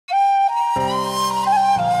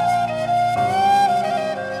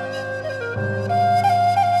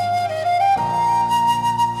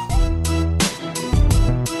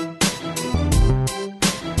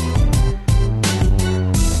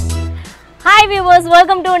Hi viewers,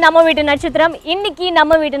 welcome to Namma Veetu Natchathiram. இன்னைக்கு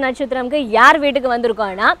நம்ம வீட்டு நட்சத்திரம்க்கு யார் வீட்டுக்கு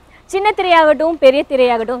வந்திருக்கோம்னா சின்ன திரையாகட்டும் பெரிய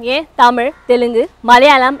திரையாகட்டும் ஏன் தமிழ் தெலுங்கு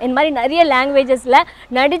மலையாளம் இந்த மாதிரி நிறைய லாங்குவேஜஸ்ல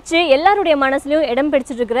நடிச்சு எல்லாருடைய மனசுலயும் இடம்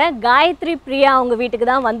பிடிச்சிட்டு இருக்கிற காயத்ரி பிரியா அவங்க வீட்டுக்கு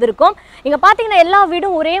தான் வந்திருக்கோம். இங்க பாத்தீங்கன்னா எல்லா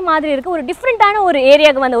வீடும் ஒரே மாதிரி இருக்கு. ஒரு டிஃபரெண்டான ஒரு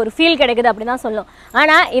ஏரியாக்கு வந்த ஒரு ஃபீல் கிடைக்குது அப்படி தான் சொல்லணும்.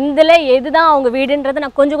 ஆனா இதுல எதுதான் அவங்க வீடுன்றதை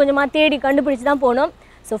நான் கொஞ்சம் கொஞ்சமா தேடி கண்டுபிடிச்சு தான் போகணும்.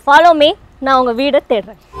 ஸோ ஃபாலோ மீ, நான் அவங்க வீடை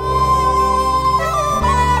தேடுறேன்.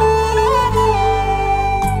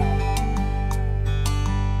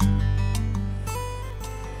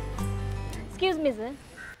 Excuse me sir.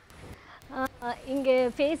 இங்கே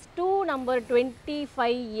phase 2 number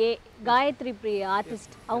 25A Gayathiri Priya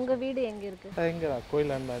artist. அவங்க வீடு எங்க இருக்கு? இங்க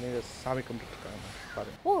கோயிலாண்ட நீங்க சாமி கும்பிட்டு இருக்காங்க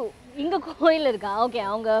பாருங்க. ஓ, இங்க கோயில் இருக்கா? ஓகே,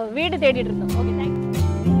 அவங்க வீடு தேடிட்டு இருந்தோம். Okay, thanks.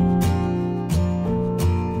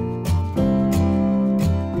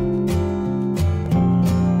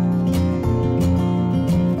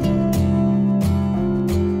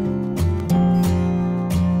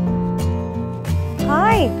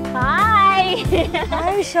 Hi hi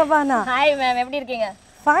hi ஷவானா. Hi ma'am, எப்படி இருக்கீங்க?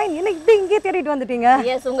 ஃபைன். என்ன இப்படி இங்கே தேடிட்டு வந்துட்டீங்க?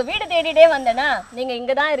 எஸ், உங்க வீடு தேடிட்டே வந்தேனா, நீங்க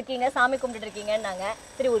இங்க தான் இருக்கீங்க, சாமி கும்பிட்டு இருக்கீங்கன்னாங்க.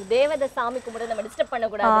 சரி, ஒரு தேவதை சாமி கும்பிட்டு நம்ம டிஸ்டர்ப் பண்ண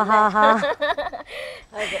கூடாது.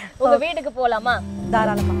 ஓகே, உங்க வீட்டுக்கு போலாமா?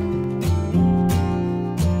 தாராளமா.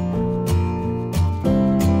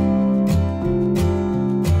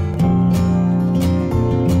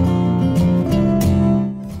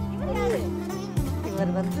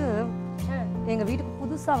 இவர் வந்து எங்க வீட்டுக்கு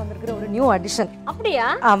புதுசா வந்திருக்கிற ஒரு நியூ அடிஷன். அப்படியா?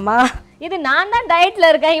 ஆமா. இது நான் தான் டயட்ல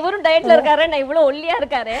இருக்கேன், இவரும் டயட்ல இருக்காரு, நான் இவ்வளவு ஒல்லியா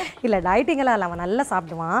இருக்காரு. இல்ல, டயட்டிங் எல்லாம் இல்ல, அவன் நல்லா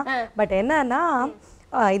சாப்பிடுவான். பட் என்னன்னா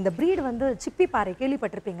இந்த பிரீட் வந்து சிப்பி பாறை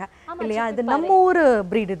கேள்விப்பட்டிருப்பீங்க இல்லையா? இது நம்ம ஊரு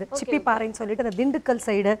பிரீடு. இது சிப்பி பாறைன்னு சொல்லிட்டு அந்த திண்டுக்கல்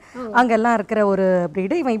சைடு அங்கெல்லாம் இருக்கிற ஒரு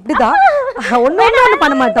பிரீடு. இவன் இப்படிதான் ஒன்னும்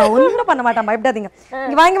பண்ண மாட்டான், பயப்படாதீங்க.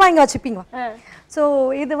 இங்க வாங்கி வச்சுப்பீங்க. ஸோ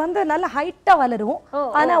இது வந்து நல்ல ஹைட்டா வளரும்,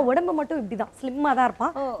 ஆனா உடம்பு மட்டும் இப்படிதான் ஸ்லிம்மா தான்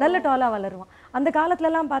இருப்பான், நல்ல டாலா வளருவான். அந்த காலத்துல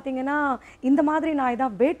எல்லாம் பாத்தீங்கன்னா இந்த மாதிரி நாய்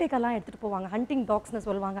தான் வேட்டைக்கெல்லாம் எடுத்துட்டு போவாங்க, ஹண்டிங் டாக்ஸ்னு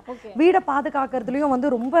சொல்லுவாங்க. வீடை பாதுகாக்கிறதுலயும்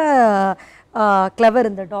வந்து ரொம்ப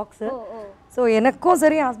கிளவர் இந்த டாக்ஸ். ஸோ எனக்கும்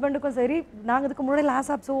சரி ஹஸ்பண்டுக்கும் சரி, நாங்கள் இதுக்கு முன்னாடி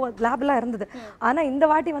லேப்லாம் இருந்தது. ஆனால் இந்த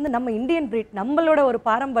வாட்டி வந்து நம்ம இந்தியன் பிரீட், நம்மளோட ஒரு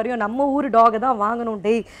பாரம்பரியம், நம்ம ஊர் டாக் தான் வாங்கணும்,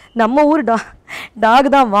 நம்ம ஊர் டாக்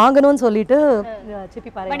தான் வாங்கணும்னு சொல்லிட்டு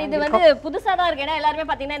சிப்பி பாரு. பட் இது வந்து புதுசாக தான் இருக்கு. ஏன்னா எல்லாருமே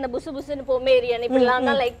பார்த்தீங்கன்னா இந்த புசு புசுன்னு பொமேரியன் இப்படிலாம்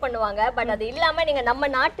தான் லைக் பண்ணுவாங்க. பட் அது இல்லாமல் நீங்கள் நம்ம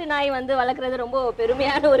நாட்டு நாய் வந்து வளர்க்குறது ரொம்ப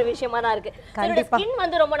பெருமையான ஒரு விஷயமா தான் இருக்கு. ஸ்கின்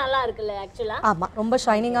வந்து ரொம்ப நல்லா இருக்குல்ல ஆக்சுவலாக? ஆமாம், ரொம்ப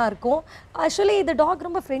ஷைனிங்காக இருக்கும். ஆக்சுவலி இந்த டாக்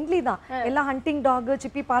ரொம்ப ஃப்ரெண்ட்லி தான். எல்லாம் ஹண்டிங் டாக்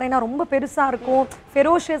சிப்பி பாறைனா ரொம்ப பெருசாக இருக்கும்,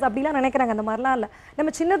 ஃபெரோஷியஸ் அப்படிலாம் நினைக்கிறாங்க. அந்த மாதிரிலாம் இல்லை,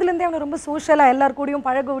 நம்ம சின்னதுலேருந்தே அவனை ரொம்ப சோஷியலாக எல்லார் கூடயும்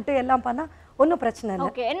பழக விட்டு எல்லாம் பண்ணால் ஒன்றும் பிரச்சனை இல்லை.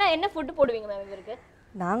 ஓகே, என்ன ஃபுட் போடுவீங்க மேம் இவருக்கு?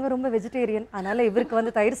 நாங்கள் ரொம்ப வெஜிடேரியன், அதனால இவருக்கு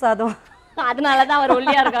வந்து தயிர் சாதம். அதனாலதான் அவர்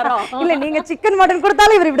ஒல்லியா இருக்காரோ? இல்ல, நீங்க சிக்கன் மட்டன்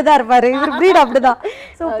கொடுத்தாலும் இவர் இப்படிதான் இருப்பாரு, இவர் பிரீட் அப்படிதான்.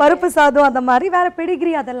 சோ பருப்பு சாதம் அந்த மாதிரி, வேற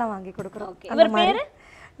பெடிகிரி அதெல்லாம் வாங்கி கொடுக்குறோம். இவர் பேரு?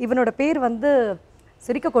 இவனோட பேர் வந்து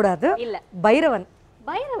சிரிக்க கூடாது, இல்ல பைரவன்.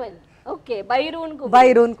 பைரவன். ஓகே, பைரூன்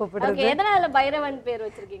கூப்பிடுறது. ஓகே, எதனால பைரவன் பேர்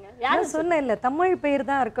வச்சிருக்கீங்க? நான் சொன்னேன் இல்ல, தமிழ் பேர்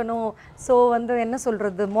தான் இருக்கணும். சோ வந்து என்ன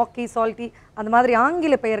சொல்றது, மோக்கி சால்ட்டி அந்த மாதிரி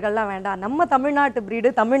ஆங்கில பெயர்கள்லாம் வேண்டாம். நம்ம தமிழ்நாட்டு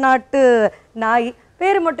பிரீடு, தமிழ்நாட்டு நாய்,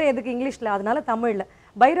 பேர் மட்டும் எதுக்கு இங்கிலீஷ்ல, அதனால தமிழ்ல.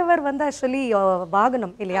 பைரவர் வந்து ஆக்சுவலி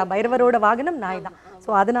வாகனம் இல்லையா, பைரவரோட வாகனம் நாய் தான். ஸோ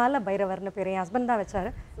அதனால பைரவர்னு பேர் என் ஹஸ்பண்ட் தான் வச்சாரு.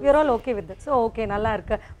 Your all okay with. So okay, நல்லா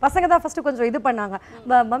இருக்கு. பசங்க தான் ஃபர்ஸ்ட் கொஞ்சம் இது பண்ணாங்க,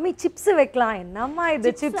 மம்மி சிப்ஸ் வைக்கலாம். என்னம்மா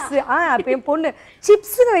இது சிப்ஸ்? இப்போ என் பொண்ணு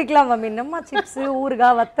சிப்ஸ்ன்னு வைக்கலாம் மம்மி. என்னம்மா சிப்ஸ்,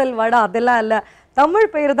 ஊறுகாய், வத்தல், வடை அதெல்லாம் இல்லை,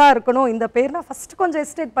 தமிழ் பேர் தான் இருக்கணும். இந்த பேர்னா ஃபர்ஸ்ட் கொஞ்சம்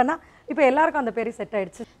எஸ்டேட் பண்ணா இப்போ எல்லாருக்கும் அந்த பேர் செட்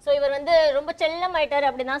ஆயிடுச்சு. ஸோ இவர் வந்து ரொம்ப செல்லம் ஆயிட்டாரு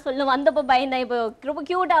அப்படின்னு தான் சொல்லுவோம். வந்தப்போ பயந்தேன், இப்போ ரொம்ப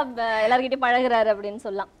கியூட்டா எல்லார்கிட்டயும் பழகுறாரு அப்படின்னு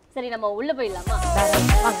சொல்லலாம். சரி, நம்ம உள்ள போயிடலாமா?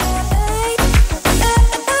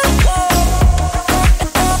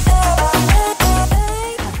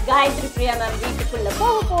 காயத்ரி பிரியா மேம் வீட்டுக்குள்ள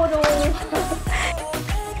போறோம்.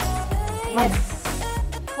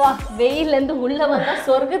 வெயில இருந்து உள்ள வந்தா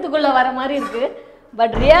சொர்க்கத்துக்குள்ள வர மாதிரி இருக்கு.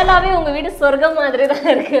 பட் ரியலாவே உங்க வீடு சொர்க்கம் மாதிரி தான்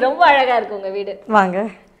இருக்கு. ரொம்ப அழகா இருக்கு உங்க வீடு. வாங்க.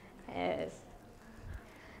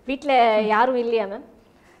 வீட்டுல யாரும் இல்லையா மேம்?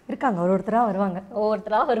 இருக்காங்க, ஒவ்வொருத்தராக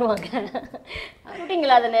வருவாங்க.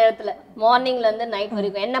 ஷூட்டிங்கில் அந்த நேரத்தில் மார்னிங்ல இருந்து நைட்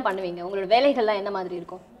வரைக்கும் என்ன பண்ணுவீங்க? உங்களோட வேலைகள்லாம் என்ன மாதிரி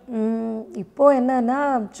இருக்கும்? இப்போது என்னன்னா,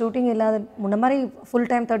 ஷூட்டிங் இல்லாத முன்ன மாதிரி ஃபுல்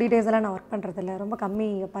டைம் 30 days எல்லாம் நான் ஒர்க் பண்ணுறதில்ல, ரொம்ப கம்மி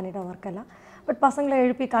பண்ணிட்டேன் ஒர்க்கெல்லாம். பட் பசங்களை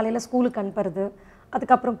எழுப்பி காலையில் ஸ்கூலுக்கு அனுப்புறது,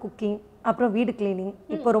 அதுக்கப்புறம் குக்கிங், அப்புறம் வீடு கிளீனிங்.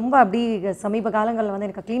 இப்போ ரொம்ப அப்படி சமீப காலங்களில் வந்து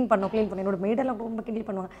எனக்கு க்ளீன் பண்ண என்னோட மேடெல்லாம் ரொம்ப கிளீன்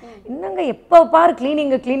பண்ணுவாங்க. என்னங்க எப்போ பாரு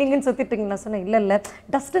கிளீனிங்குன்னு சுற்றிட்டு இருக்கீங்க. நான் சொன்னேன் இல்லை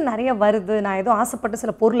டஸ்ட்டு நிறைய வருது, நான் ஏதோ ஆசைப்பட்டு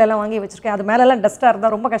சில பொருளெல்லாம் வாங்கி வச்சுருக்கேன், அது மேலெல்லாம் டஸ்ட்டாக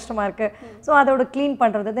இருந்தால் ரொம்ப கஷ்டமாக இருக்குது. ஸோ அதோட க்ளீன்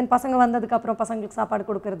பண்ணுறது, தென் பசங்க வந்ததுக்கப்புறம் பசங்களுக்கு சாப்பாடு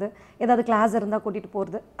கொடுக்குறது, ஏதாவது கிளாஸ் இருந்தால் கூட்டிகிட்டு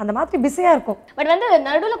போகிறது, அந்த மாதிரி பிஸியாக இருக்கும். பட் வந்து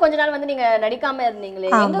நடுவில் கொஞ்ச நாள் வந்து நீங்கள் நடிக்காமல்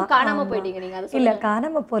இருந்தீங்களே, எங்கே காணாமல் போயிட்டீங்க நீங்கள்? இல்லை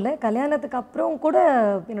காணாமல் போல, கல்யாணத்துக்கு அப்புறம் கூட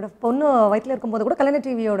என்னோட பொண்ணு வயிற்றில் இருக்கும்போது கூட கல்யாண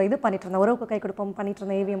டிவியோட இது பண்ணிட்டு இருந்தேன், உறவுக்கு கை கொடுப்போம் பண்ணிட்டு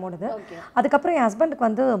இருந்தேன், ஏவிஎம்மோடது. அதுக்கப்புறம் என் ஹஸ்பண்டுக்கு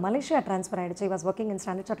வந்து மலேசியா ட்ரான்ஸ்ஃபர் ஆகிடுச்சு. Was working in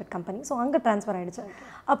standard chartered company. So அங்கே ட்ரான்ஸ்ஃபர் ஆகிடுச்சு.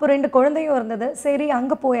 அப்போ 2 குழந்தையும் இருந்தது. சரி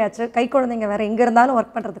அங்கே போயாச்சு, கை குழந்தைங்க வேறு, எங்கே இருந்தாலும்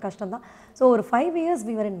ஒர்க் பண்ணுறது கஷ்டம் தான். ஸோ ஒரு 5 years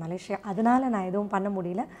we were in Malaysia. அதனால நான் எதுவும் பண்ண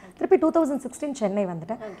முடியல. திருப்பி 2016 சென்னை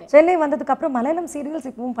வந்துட்டேன். சென்னை வந்ததுக்கப்புறம் மலையாளம் சீரியல்ஸ்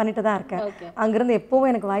இப்பவும் பண்ணிட்டு தான் இருக்கேன். அங்கேருந்து எப்போவும்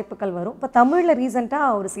எனக்கு வாய்ப்புகள் வரும். இப்போ தமிழில்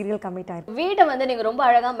ரீசெண்டாக ஒரு சீரியல் கமிட் ஆயிருக்கு. வீட்டை வந்து நீங்கள் ரொம்ப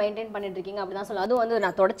அழகாக மெயின்டைன் பண்ணிட்டு இருக்கீங்க அப்படி தான் சொல்லலாம். அதுவும் வந்து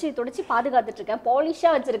நான் தொடச்சி பாதுகாத்துட்டு இருக்கேன்,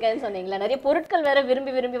 பாலிஷாக வச்சிருக்கேன்னு சொன்னீங்களா, நிறைய பொருட்கள் வேற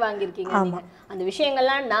விரும்பி வாங்கியிருக்கீங்க. அந்த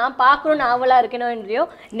விஷயங்கள்லாம் நான் பார்க்கணும்னு ஆவலாக இருக்கணும் என்றையோ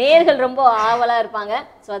நேர்கள் ரொம்ப ஆவலாக இருப்பாங்க.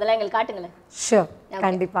 ஸோ அதெல்லாம் எங்களுக்கு காட்டுங்களேன். ஷூர்,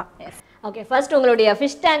 கண்டிப்பா. ஓகே, ஃபர்ஸ்ட் உங்களுடைய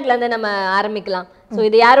ஃபிஷ் டேங்க்லேருந்து நம்ம ஆரம்பிக்கலாம். ஸோ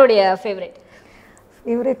இது யாருடைய ஃபேவரேட்?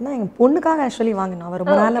 ஃபேவரேட்னா எங்கள் பொண்ணுக்காக ஆக்சுவலி வாங்கினோம். அவர்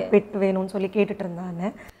ரொம்ப நாளாக பெட் வேணும்னு சொல்லி கேட்டுட்டு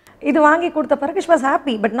இருந்தாங்க. இது வாங்கி கொடுத்த பிறகு she was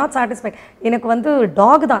happy but not satisfied. எனக்கு வந்து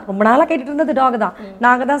டாக் தான் ரொம்ப நாளாக கேட்டுட்டு இருந்தது, டாக் தான்.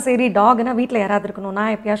 நாங்கள் தான் சரி டாக்னா வீட்டில் யாராவது இருக்கணும்,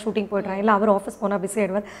 நான் எப்பயா ஷூட்டிங் போய்ட்றேன், இல்லை அவர் ஆஃபீஸ் போனால் பிஸி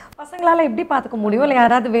ஆகிடுவார், பசங்களால் எப்படி பார்த்துக்க முடியும், இல்லை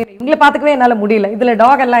யாராவது வேணும், இவங்களை பார்த்துக்கவே என்னால் முடியல, இதில்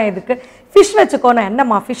டாக் எல்லாம் எதுக்கு, ஃபிஷ் வச்சுக்கோனா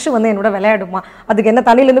என்னம்மா, ஃபிஷ் வந்து என்னோட விளையாடுமா, அதுக்கு என்ன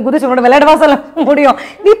தண்ணியிலேருந்து குதிச்சு என்னோட விளையாடுவா சொல்ல முடியும்,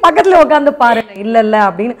 நீ பக்கத்தில் உட்காந்து பாரு, இல்லை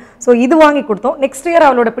அப்படின்னு. ஸோ இது வாங்கி கொடுத்தோம். நெக்ஸ்ட் இயர்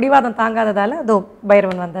அவளோட பிடிவாதம் தாங்காததால் அதோ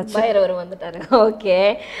பைரவன் வந்தாச்சு. பைரவர் வந்துட்டாரு. ஓகே,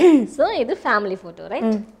 ஸோ இது ஃபேமிலி ஃபோட்டோ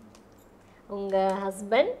ரைட்? உங்க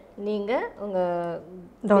ஹஸ்பண்ட், நீங்க, உங்க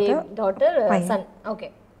டாட்டர், சன். ஓகே,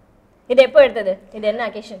 இது எப்போ எடுத்தது? இது என்ன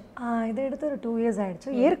அகேஷன்? இது எடுத்து ஒரு 2 years ஆயிடுச்சு.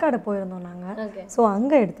 ஏற்காடு போயிருந்தோம் நாங்க. ஸோ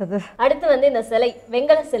அங்க எடுத்தது. அடுத்து வந்து இந்த சிலை,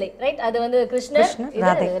 வெங்கல சிலை ரைட்? அது வந்து கிருஷ்ணர்,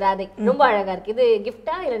 இது ராதை. ரொம்ப அழகா இருக்கு. இது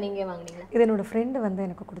கிஃப்டா இல்லை நீங்க வாங்குனீங்களா? இது என்னோட ஃப்ரெண்டு வந்து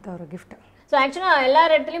எனக்கு கொடுத்த ஒரு கிஃப்ட். ஸோ ஆக்சுவலாக எல்லா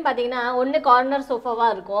இடத்துலையும் பார்த்தீங்கன்னா ஒன்று கார்னர்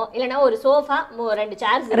சோஃபாவாக இருக்கும், இல்லைனா ஒரு சோஃபா 2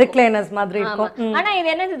 சேர்ஸ் ரிக்ளைனர்ஸ் மாதிரி இருக்கும். ஆனால்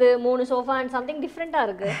இது என்னது, 3 சோஃபா அண்ட் சம்திங் டிஃப்ரெண்ட்டாக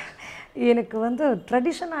இருக்குது. எனக்கு வந்து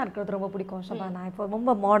ட்ரெடிஷனாக இருக்கிறது ரொம்ப பிடிக்கும் ஷபா. நான் இப்போ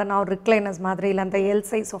ரொம்ப மாடர்னாக ஒரு ரிக்ளைனர்ஸ் மாதிரி இல்லை அந்த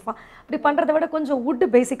எல்சை சோஃபா அப்படி பண்ணுறதை விட கொஞ்சம் வுட்டு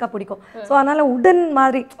பேசிக்காக பிடிக்கும். ஸோ அதனால் உடன்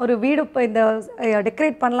மாதிரி ஒரு வீடு இப்போ இந்த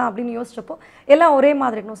டெக்கரேட் பண்ணலாம் அப்படின்னு யோசிச்சப்போ எல்லாம் ஒரே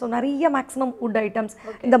மாதிரி இருக்கணும். ஸோ நிறைய மேக்ஸிமம் வுட் ஐட்டம்ஸ்,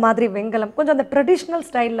 இந்த மாதிரி வெங்கலம், கொஞ்சம் அந்த ட்ரெடிஷ்னல்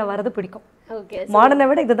ஸ்டைலில் வரது பிடிக்கும். ஓகே, மாடர்னை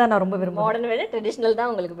விட இதுதான் நான் ரொம்ப விரும்புவேன். மாடர்னை விட ட்ரெடிஷ்னல்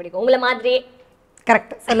தான் உங்களுக்கு பிடிக்கும், உங்களை மாதிரியே.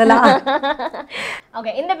 கரெக்ட் சொல்லலாம்.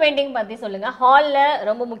 ஓகே, இந்த பெயிண்டிங் பற்றி சொல்லுங்கள். ஹாலில்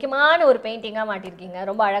ரொம்ப முக்கியமான ஒரு பெயிண்டிங்காக மாட்டியிருக்கீங்க,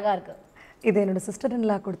 ரொம்ப அழகாக இருக்குது. இது என்னோட சிஸ்டர்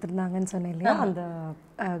இன்லா கொடுத்துருந்தாங்கன்னு சொன்னேன் இல்லையா, அந்த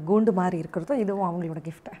கூண்டு மாதிரி இருக்கிறதும் இதுவும் அவங்களோட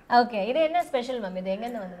கிஃப்ட். ஓகே, இது என்ன ஸ்பெஷல் மேம்? இது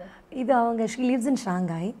எங்கேருந்து வந்தது? இது அவங்க ஷீ லிவ்ஸ் இன்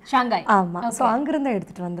ஷாங்காய். ஆமாம், ஸோ அங்கிருந்து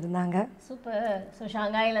எடுத்துகிட்டு வந்திருந்தாங்க. சூப்பர். ஸோ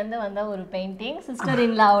ஷாங்காயிலேருந்து வந்த ஒரு பெயிண்டிங் சிஸ்டர்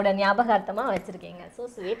இன்லாவோட ஞாபகார்த்தமாக வச்சுருக்கீங்க. So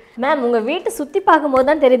sweet. மேம், உங்கள் வீட்டை சுற்றி பார்க்கும்போது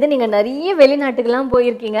தான் தெரியுது நீங்கள் நிறைய வெளிநாட்டுக்கெல்லாம்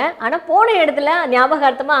போயிருக்கீங்க. ஆனால் போன இடத்துல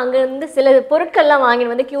ஞாபகார்த்தமாக அங்கேருந்து சில பொருட்கள்லாம்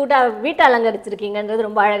வாங்கிட்டு வந்து க்யூட்டாக வீட்டை அலங்கரிச்சிருக்கீங்கன்றது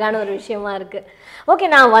ரொம்ப அழகான ஒரு விஷயமா இருக்குது. ஓகே,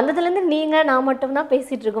 நான் வந்ததுலேருந்து நீங்கள் நான் மட்டும்தான்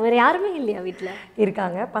பேசிகிட்டு இருக்கோம், வேறு யாருமே இல்லையா வீட்டில்?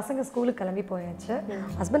 இருக்காங்க, பசங்க ஸ்கூலுக்கு கிளம்பி போயாச்சு.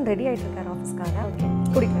 ஹஸ்பண்ட் ரெடி ஆகிட்டு இருக்காரு ஆஃபீஸ்க்காக. ஓகே,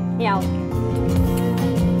 குடிக்கிறேன். யா, ஓகே.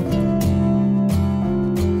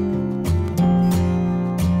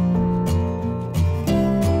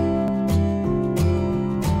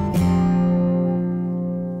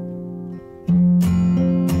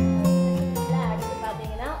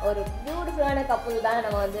 ஒரு பியூட்டிஃபுல்லான கப்புள் தான்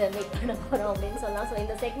நம்ம வந்து மீட் பண்ண போகிறோம் அப்படின்னு சொல்லலாம். ஸோ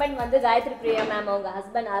இந்த செக்மெண்ட் வந்து காயத்ரி பிரியா மேம், அவங்க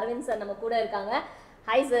ஹஸ்பண்ட் அரவிந்த் சார் நம்ம கூட இருக்காங்க.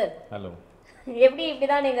 Hi sir. ஹலோ. எப்படி இப்படி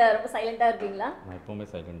தான் நீங்கள் ரொம்ப சைலண்ட்டாக இருப்பீங்களா? நான் எப்போவுமே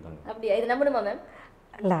சைலண்ட் தாங்க. அப்படியா? இது நம்பணுமா மேம்?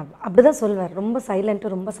 இல்லை, அப்படி தான் சொல்வார், ரொம்ப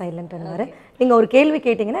சைலண்ட்டுன்னு. நீங்கள் ஒரு கேள்வி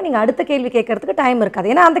கேட்டிங்கன்னா நீங்கள் அடுத்த கேள்வி கேட்கறதுக்கு டைம்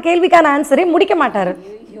இருக்காது, ஏன்னா அந்த கேள்விக்கான ஆன்சரே முடிக்க மாட்டார்.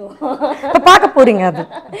 ஐயோ, பார்க்க போறீங்க அது.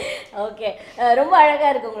 ஓகே, ரொம்ப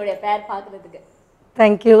அழகாக இருக்குது உங்களுடைய பேர் பார்க்குறதுக்கு.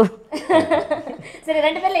 தேங்க்யூ. சரி,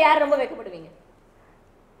 2 பேரில் யார் ரொம்ப வெக்கப்படுவீங்க?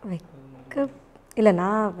 இல்லை,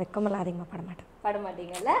 நான் வெக்கமெல்லாம் அதிகமாக பட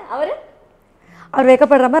மாட்டீங்கல்ல? அவர்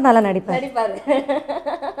வெக்கப்படுற மாதிரி நல்லா நடிப்பாரு.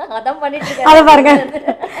 அதான் பண்ணிட்டு அதை பாருங்க,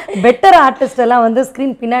 பெட்டர் ஆர்டிஸ்ட் எல்லாம் வந்து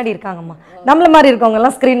ஸ்க்ரீன் பின்னாடி இருக்காங்கம்மா, நம்மள மாதிரி இருக்கவங்க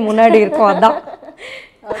எல்லாம் ஸ்க்ரீன் முன்னாடி இருக்கும். அதான்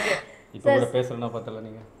இப்போ கூட பேசுறேன்னா பார்த்தல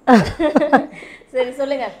நீங்க. சரி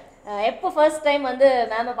சொல்லுங்க, எப்போ ஃபர்ஸ்ட் டைம் வந்து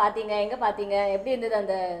மேம பாத்தீங்க, எங்க பாத்தீங்க, எப்படி இருந்தது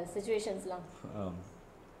அந்த சிச்சுவேஷன்ஸ்லாம்?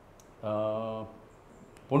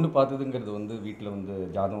 பொண்ணு பார்த்ததுங்கிறது வந்து வீட்டில் வந்து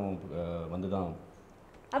ஜாதகம் வந்து தான்.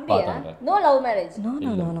 அப்படியா? No love marriage?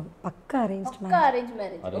 நோ, பக்கா arrange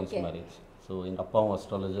marriage. Arrange marriage. So எங்கள் அப்பாவும்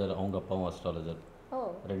அஸ்ட்ராலஜர், அவங்க அப்பாவும் அஸ்ட்ராலஜர்.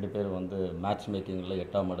 2 பேர் வந்து மேட்ச் மேக்கிங்கில்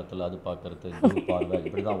 8ஆம் இடத்துல அது பார்க்கறது இது பார்வை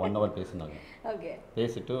இப்படி தான் 1 hour பேசினாங்க.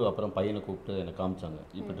 பேசிட்டு அப்புறம் பையனை கூப்பிட்டு என்னை காமிச்சாங்க.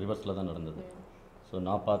 இப்போ ரிவர்ஸில் தான் நடந்தது. ஸோ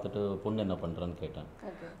நான் பார்த்துட்டு பொண்ணு என்ன பண்ணுறான்னு கேட்டேன்.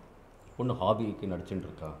 பொண்ணு ஹாபிக்கு நடிச்சுட்டு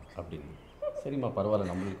இருக்கா அப்படின்னு. சரிம்மா பரவாயில்ல,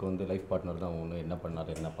 நம்மளுக்கு வந்து லைஃப் பார்ட்னர் தான் ஒன்று, என்ன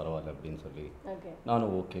பண்ணாரு என்ன பரவாயில்ல அப்படின்னு சொல்லி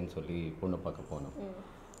நானும் ஓகேன்னு சொல்லி பொண்ணை பார்க்க போனோம்.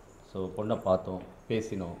 ஸோ பொண்ணை பார்த்தோம்,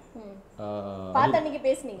 பேசினோம்.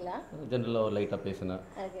 ஜென்ரலாக லைட்டாக பேசினேன்.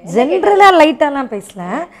 ஜென்ரலாக லைட்டாலாம் பேசல.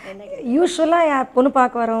 யூஸ்வலாக பொண்ணு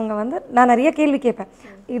பார்க்க வரவங்க வந்து நான் நிறைய கேள்வி கேட்பேன்,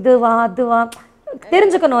 இதுவா அதுவா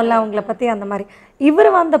தெரிஞ்சுக்கணும்ல அவங்கள பற்றி. அந்த மாதிரி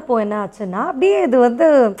இவர் வந்தப்போ என்ன ஆச்சுன்னா அப்படியே இது வந்து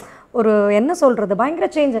ஒரு என்ன சொல்கிறது பயங்கர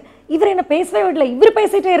சேஞ்சு. இவர் என்ன பேசவே விடல, இவர்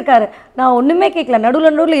பேசிகிட்டே இருக்காரு, நான் ஒன்றுமே கேட்கல.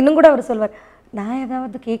 நடுவில் இன்னும் கூட அவர் சொல்வார், நான்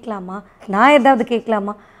ஏதாவது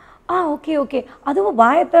கேட்கலாமா, ஓகே ஓகே. அதுவும்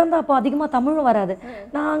வாயை திறந்து அப்போ அதிகமாக தமிழும் வராது.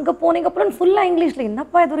 நான் அங்கே போனீங்க அப்புறம் ஃபுல்லாக இங்கிலீஷில்,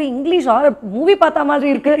 என்னப்பா இது ஒரு இங்கிலீஷ் மூவி பார்த்தா மாதிரி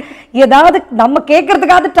இருக்குது, ஏதாவது நம்ம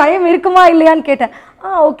கேட்கறதுக்காவது டைம் இருக்குமா இல்லையான்னு கேட்டேன்.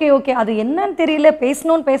 ஓகே ஓகே, அது என்னன்னு தெரியல,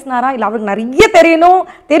 பேசணும்னு பேசினாரா இல்லை அவருக்கு நிறைய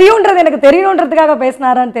தெரியுன்றது எனக்கு தெரியணுன்றதுக்காக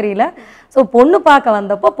பேசினாரான்னு தெரியல. ஸோ பொண்ணு பார்க்க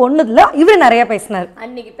வந்தப்போ பொண்ணுல இவர் நிறைய பேசினார்.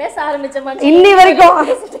 அன்னைக்கு பேச ஆரம்பிச்ச இன்னி வரைக்கும்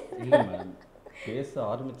பேச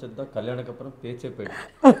ஆரம்பிச்சது தான் கல்யாணத்துக்கு அப்புறம் பேச்சே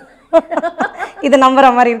போயிடுச்சு. இது நம்புற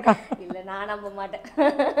மாதிரி இருக்கா? இல்ல நான் நம்ப மாட்டேன்.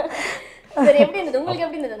 சரி, எப்படி இருந்தது உங்களுக்கு?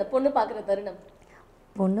 எப்படி இருந்தது அந்த பொண்ணு பார்க்குற தருணம்?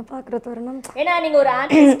 பொண்ணு பார்க்குற தருணம் ஏன்னா நீங்க ஒரு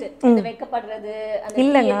ஆர்டிஸ்ட், இந்த வெக்கப்படுறது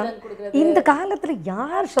இல்லைங்க. இந்த காலத்துல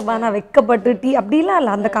யார் ஷபானா வெக்கப்பட்டு அப்படிலாம்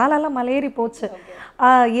இல்லை. அந்த காலம்லாம் மலையேறி போச்சு.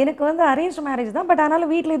 எனக்கு வந்து அரேஞ்ச் மேரேஜ் தான். பட்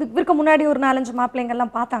ஆனாலும் வீட்டில் இதுக்கு முன்னாடி ஒரு 4-5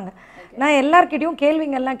 மாப்பிள்ளைங்கள்லாம் பார்த்தாங்க. நான் எல்லார்கிட்டையும்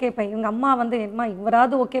கேள்விங்கள்லாம் கேட்பேன். இவங்க அம்மா வந்து ஏம்மா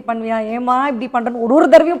இவராது ஓகே பண்ணுவியா, ஏமா இப்படி பண்ணுறேன்னு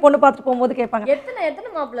ஒரு தடவையும் பொண்ணு பார்த்துட்டு போகும்போது கேட்பாங்க.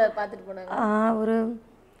 எத்தனை மாப்பிள்ளை பார்த்துட்டு போனாங்க? ஒரு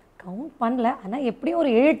கவுண்ட் பண்ணல, ஆனால் எப்படியும்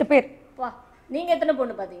ஒரு 7-8 பேர். நீங்க எத்தனை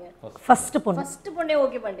பொண்ணு பாத்தீங்க? ஃபர்ஸ்ட் பொண்ணே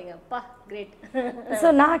ஓகே பண்ணிட்டீங்க. அப்பா கிரேட். ஸோ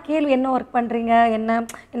நான் கேள்வி என்ன ஒர்க் பண்ணுறீங்க என்ன,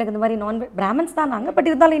 எனக்கு இந்த மாதிரி நான்வெஜ் பிராமின்ஸ் தான் நாங்கள், பட்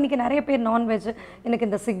இருந்தாலும் இன்றைக்கி நிறைய பேர் நான்வெஜ், எனக்கு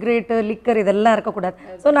இந்த சிகரெட்டு லிக்கர் இதெல்லாம் இருக்கக்கூடாது.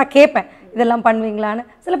 ஸோ நான் கேட்பேன் இதெல்லாம் பண்ணுவீங்களான்னு.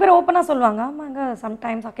 சில பேர் ஓப்பனாக சொல்லுவாங்க ஆமாங்க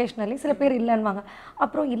சம்டைம்ஸ் அக்கேஷ்னலி, சில பேர் இல்லைன்னுவாங்க.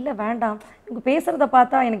 அப்புறம் இல்லை வேண்டாம், இவங்க பேசுகிறத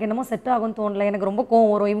பார்த்தா எனக்கு என்னமோ செட் ஆகும்னு தோணலை, எனக்கு ரொம்ப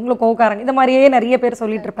கோவம் வரும், இவங்களும் கோவக்காரங்க, இந்த மாதிரியே நிறைய பேர்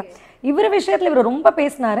சொல்லிட்டு இருப்பேன். இவர் விஷயத்தில் இவர் ரொம்ப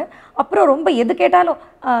பேசினார். அப்புறம் ரொம்ப எது கேட்டாலும்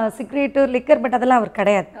சிகரெட்டு லிக்கர், பட் அதெல்லாம் அவர்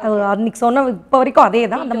கிடையாது. அவர் அன்னைக்கு சொன்ன இப்போ வரைக்கும் அதே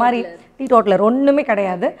தான். அந்த மாதிரி டீ டோட்டலர் ஒன்றுமே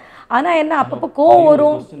கிடையாது. ஆனால் என்ன அப்பப்போ கோவம்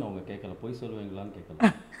வரும். அவங்க கேட்கல, போய் சொல்லுவீங்களான்னு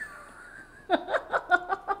கேட்கல.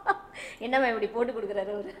 என்னம்மா இப்படி போட்டு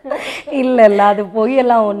கொடுக்குறாரு அவரு? இல்லை அது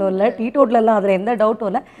பொய்யெல்லாம் ஒன்றும் இல்லை. டீ டோட்டலெல்லாம் அதில் எந்த டவுட்டும்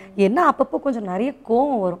இல்லை. என்ன அப்பப்போ கொஞ்சம் நிறைய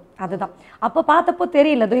கோவம் வரும், அதுதான். அப்போ பார்த்தப்போ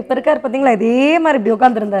தெரியல, அது இப்போ இருக்கார் பார்த்தீங்களா, இதே மாதிரி இப்படி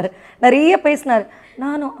உட்காந்துருந்தாரு, நிறைய பேசினார்.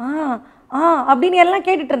 நானும் அப்படின்னு எல்லாம்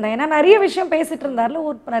கேட்டுட்டு இருந்தேன். ஏன்னா நிறைய விஷயம் பேசிட்டு இருந்தார்ல,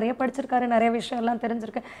 நிறைய படிச்சிருக்காரு, நிறைய விஷயம் எல்லாம்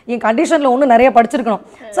தெரிஞ்சிருக்கு. என் கண்டிஷனில் ஒன்றும் நிறைய படிச்சிருக்கணும்.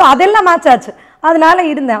 ஸோ அதெல்லாம் மேட்ச் ஆச்சு, அதனால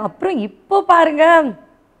இருந்தேன். அப்புறம் இப்போ பாருங்க,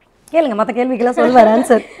 கேளுங்க மற்ற கேள்விக்கெல்லாம் சொல்லுவார்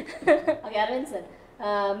ஆன்சர். அரவிந்த் சார்,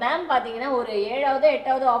 மேம் பார்த்தீங்கன்னா ஒரு 7வது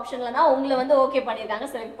 8வது ஆப்ஷனில் தான் உங்களை வந்து ஓகே பண்ணியிருக்காங்க,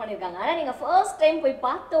 செலக்ட் பண்ணியிருக்காங்க. ஆனால் நீங்கள் ஃபர்ஸ்ட் டைம் போய்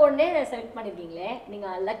பார்த்த உடனே செலக்ட் பண்ணியிருக்கீங்களே,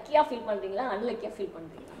 நீங்கள் லக்கியாக ஃபீல் பண்ணுறீங்களா அன்லக்கியாக ஃபீல்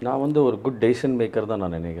பண்ணுறீங்களா? நான் வந்து ஒரு குட் டெசிஷன் மேக்கர் தான்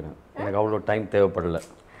நான் நினைக்கிறேன். எனக்கு அவ்வளோ டைம் தேவைப்படலை.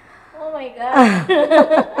 ஓ மை காட்,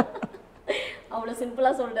 அவ்வளோ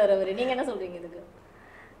சிம்பிளாக சொல்கிறார் அவர். நீங்கள் என்ன சொல்கிறீங்க இதுக்கு?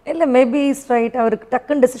 இல்லை மேபி இஸ் ரைட், அவருக்கு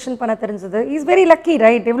டக்குன்னு டெசிஷன் பண்ண தெரிஞ்சது. இஸ் வெரி லக்கி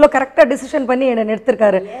ரைட், இவ்வளோ கரெக்டாக டெசிஷன் பண்ணி என்னை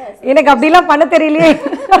நிறுத்திருக்காரு. எனக்கு அப்படிலாம் பண்ண தெரியலையே.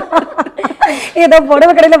 ஏதோ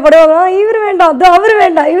புடவை கடையில் புடவை, இவர் வேண்டாம் அது அவர்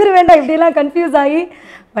வேண்டாம் இவர் வேண்டாம் இப்படிலாம் கன்ஃபியூஸ் ஆகி.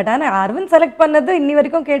 பட் ஆனால் அரவிந்த் செலக்ட் பண்ணது இன்னி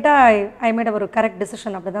வரைக்கும் கேட்டால் ஐ மேட் ஒரு கரெக்ட்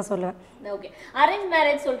டெசிஷன், அப்படி தான் சொல்லுவேன். ஓகே, அரேஞ்ச்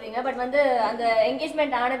மேரேஜ் சொல்கிறீங்க, பட் வந்து அந்த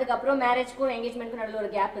என்கேஜ்மெண்ட் ஆனதுக்கு அப்புறம் மேரேஜ்க்கும் என்கேஜ்மெண்ட்க்கும் நடுவில்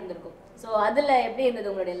ஒரு கேப் இருந்திருக்கும். ஸோ அதில் எப்படி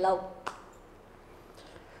இருந்தது உங்களுடைய லவ்?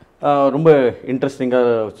 ரொம்ப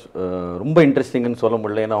இன்ட்ரெஸ்டிங்குன்னு சொல்ல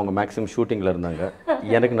முடியல. ஏன்னா அவங்க மேக்ஸிமம் ஷூட்டிங்கில் இருந்தாங்க,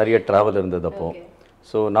 எனக்கு நிறைய ட்ராவல் இருந்தது அப்போது.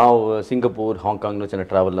 ஸோ நான் சிங்கப்பூர் ஹாங்காங்னு சின்ன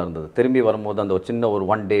ட்ராவலில் இருந்தது. திரும்பி வரும்போது அந்த ஒரு சின்ன ஒரு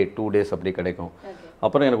 1 day 2 days அப்படி கிடைக்கும்.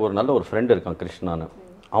 அப்புறம் எனக்கு ஒரு நல்ல ஒரு ஃப்ரெண்டு இருக்கான் கிருஷ்ணான்னு.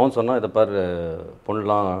 அவன் சொன்னான், இதை பார்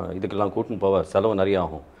பொண்ணுலாம் இதுக்கெல்லாம் கூட்டின்னு போவார், செலவு நிறைய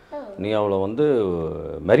ஆகும், நீ அவளை வந்து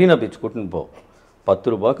மெரினா பீச் கூட்டின்னு போ,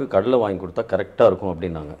 10 ரூபாய்க்கு கடலை வாங்கி கொடுத்தா கரெக்டாக இருக்கும்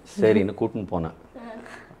அப்படின்னாங்க. சரின்னு கூட்டின்னு போனேன்,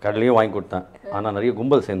 கடலையும் வாங்கி கொடுத்தேன். ஆனால் நிறைய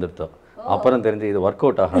கும்பல் சேர்ந்துருத்தோம். அப்புறம் தெரிஞ்சு இது ஒர்க்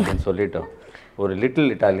அவுட் ஆகாதுன்னு சொல்லிட்டோம். ஒரு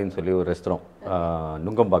லிட்டில் இட்டாலின்னு சொல்லி ஒரு ரெஸ்டாரண்ட்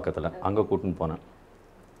நுங்கம்பாக்கத்தில், அங்கே கூட்டின்னு போனேன்.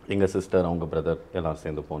 எங்கள் சிஸ்டர் அவங்க பிரதர் எல்லோரும்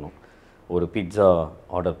சேர்ந்து போனோம். ஒரு பீட்சா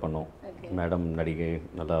ஆர்டர் பண்ணோம். மேடம் நடிகை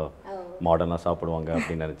நல்லா மாடர்னாக சாப்பிடுவாங்க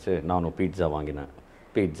அப்படின்னு நினச்சி நானும் பீட்சா வாங்கினேன்.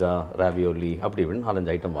 பீட்சா ராவியோலி அப்படி இப்படின்னு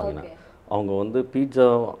 4-5 ஐட்டம் வாங்கினேன். அவங்க வந்து பீட்சா,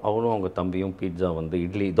 அவளும் அவங்க தம்பியும் பீட்சா வந்து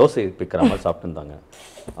இட்லி தோசை பிக்கிற மாதிரி சாப்பிட்டுருந்தாங்க.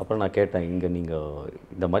 அப்புறம் நான் கேட்டேன், இங்கே நீங்கள்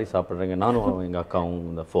இந்த மாதிரி சாப்பிட்றீங்க, நானும் எங்கள் அக்காவும்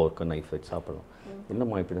இந்த ஃபோர்க்கு நைஃப் வச்சு சாப்பிட்றோம்.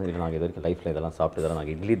 என்னம்மா இப்படி தான், நாங்கள் இது வரைக்கும் லைஃப்பில் இதெல்லாம் சாப்பிட்டு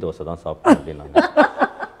நாங்கள் இட்லி தோசை தான் சாப்பிட்டோம் அப்படின்னாங்க.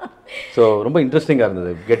 ஸோ ரொம்ப இன்ட்ரெஸ்டிங்காக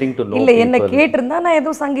இருந்தது கெட்டிங் டு நோ. இல்லை என்ன கேட்டிருந்தா நான்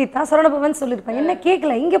ஏதோ சங்கீதா சரவணபவன் சொல்லியிருப்பேன். என்ன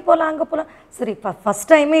கேட்கல, இங்கே போகலாம் அங்கே போகலாம். சரி இப்போ ஃபர்ஸ்ட்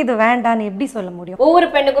டைமே இது வேண்டான்னு எப்படி சொல்ல முடியும்? ஒவ்வொரு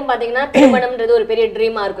பெண்ணுக்கும் பார்த்தீங்கன்னா திருமணம்ன்றது ஒரு பெரிய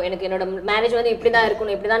ட்ரீமாக இருக்கும். எனக்கு என்னோட மேரேஜ் வந்து இப்படி தான்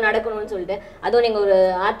இருக்கணும், இப்படி தான் நடக்கணும்னு சொல்லிட்டு. அதுவும் நீங்கள் ஒரு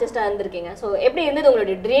ஆர்டிஸ்டாக இருந்திருக்கீங்க. ஸோ எப்படி இருந்தது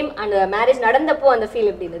உங்களுடைய ட்ரீம்? அந்த மேரேஜ் நடந்தப்போ அந்த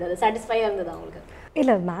ஃபீல் எப்படி இருந்தது? அது சாட்டிஸ்ஃபையாக இருந்தது உங்களுக்கு?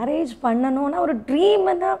 இல்லை மேரேஜ் பண்ணணும்னா ஒரு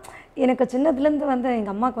ட்ரீம்னா எனக்கு சின்னதுலேருந்து வந்து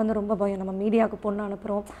எங்கள் அம்மாவுக்கு வந்து ரொம்ப பயம். நம்ம மீடியாவுக்கு பொண்ணு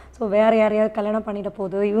அனுப்புகிறோம், ஸோ வேறு யாரையாவது கல்யாணம் பண்ணிட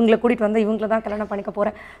போகுது, இவங்களை கூட்டிகிட்டு வந்து இவங்கள தான் கல்யாணம் பண்ணிக்க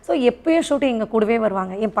போகிறேன். ஸோ எப்பயும் ஷூட்டிங் எங்கள் கூடவே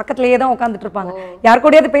வருவாங்க, என் பக்கத்துலேயே தான் உட்காந்துட்டு இருப்பாங்க. யார்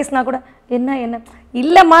கூடயாவது பேசினா கூட என்ன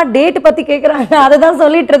இல்லைம்மா டேட்டு பற்றி கேட்குறாங்க, அதை தான்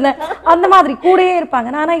சொல்லிட்டு இருந்தேன். அந்த மாதிரி கூடயே இருப்பாங்க.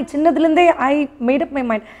 நான் சின்னதுலேருந்தே I made up my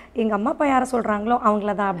mind, எங்கள் அம்மா அப்பா யாரை சொல்கிறாங்களோ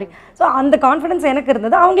அவங்கள தான் அப்படி. ஸோ அந்த கான்ஃபிடன்ஸ் எனக்கு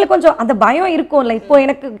இருந்தது. அவங்களுக்கு கொஞ்சம் அந்த பயம் இருக்கும்ல. இப்போ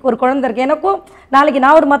எனக்கு ஒரு குழந்தை இருக்குது, எனக்கும் நாளைக்கு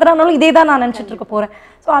நான் ஒரு மதரானாலும் இதே தான் நான் நினச்சிட்டு இருக்க போகிறேன்.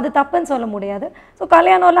 ஸோ அது தப்புன்னு சொல்ல முடியாது. ஸோ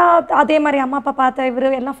கல்யாணம்லாம் அதே மாதிரி அம்மா அப்பா பார்த்த இவர்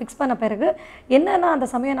எல்லாம் ஃபிக்ஸ் பண்ண பிறகு என்னன்னா அந்த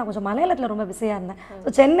சமயம் நான் கொஞ்சம் மலையாளத்தில் ரொம்ப பிஸியாக இருந்தேன். ஸோ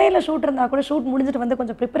சென்னையில் ஷூட் இருந்தால் கூட ஷூட் முடிஞ்சிட்டு வந்து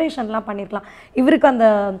கொஞ்சம் ப்ரிப்பரேஷன்லாம் பண்ணியிருக்கலாம். இவருக்கு அந்த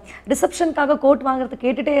ரிசப்ஷனுக்காக கோட் வாங்குறது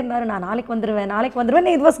கேட்டுகிட்டே இருந்தார். நான் நாளைக்கு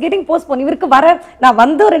வந்துடுவேன். இது வாஸ் கெட்டிங் போஸ்ட் பண்ணி இவருக்கு வர நான்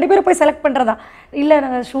வந்து 2 பேரும் போய் செலக்ட் பண்ணுறதா? இல்லை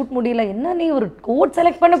நாங்கள் ஷூட் முடியல. என்ன நீ ஒரு கோட்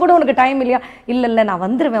செலக்ட் பண்ண கூட உனக்கு டைம் இல்லையா? இல்லை நான்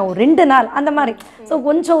வந்துடுவேன் ஒரு 2 நாள் அந்த மாதிரி. ஸோ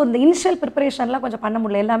கொஞ்சம் இந்த இனிஷியல் ப்ரிப்பரேஷன்லாம் கொஞ்சம் பண்ண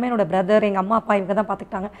முடியல. எல்லாமே என்னோட பிரதர் எங்கள் அம்மா அப்பா இவங்க தான்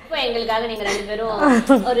பார்த்துக்கிட்டாங்க. இப்போ எங்களுக்காக நீங்கள் 2 பேரும்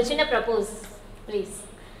ஒரு சின்ன ப்ரப்போஸ் ப்ளீஸ்.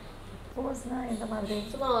 ப்ரப்போஸ்னா இந்த மாதிரி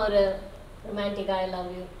சும்மா ஒரு ரொமான்டிக்கா ஐ லவ்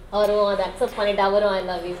யூ, அவரும் அதை அக்செப்ட் பண்ணிட்டு அவரும் ஐ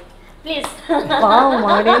லவ் யூ ப்ளீஸ். பாவம்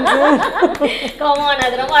ஆடியன்ஸ் கம் ஆன்,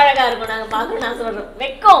 அது ரொம்ப அழகா இருக்கும். நாங்கள் பார்க்கணும், நான் சொல்கிறோம்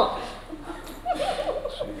வெக்கம்.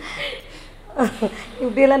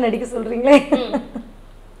 இப்படியெல்லாம் நடிக்க சொல்றீங்களே.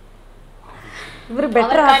 இவரு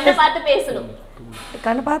பெட்டரா கண்ணை பார்த்து பேசணும்.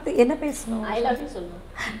 கண்ணை பார்த்து என்ன பேசணும்? ஐ லவ் யூ சொல்லணும்.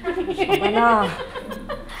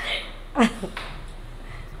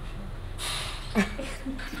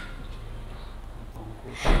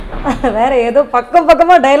 வேற ஏதோ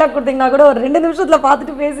பக்கமா டைலாக் கொடுத்தீங்கன்னா கூட ஒரு 2 நிமிஷத்துல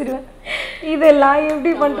பார்த்துட்டு பேசிடுவேன். இதெல்லாம்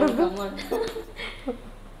எப்படி பண்றது?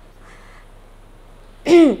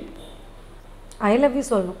 ஐ லவ் யூ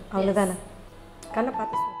சொல்லணும், அவ்வளவுதானே? கண்ணை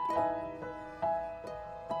பார்த்து சொல்லணும்.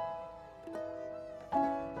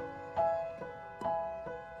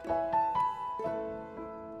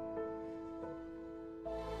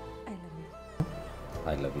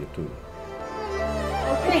 I love you too.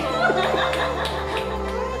 Okay.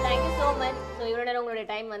 Thank you so much. So இவ்வளோ நேரம் உங்களுடைய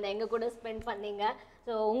டைம் வந்து எங்க கூட ஸ்பெண்ட் பண்ணீங்க.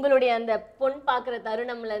 ஸோ உங்களுடைய அந்த பொன் பார்க்குற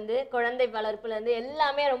தருணம்லேருந்து குழந்தை வளர்ப்புலேருந்து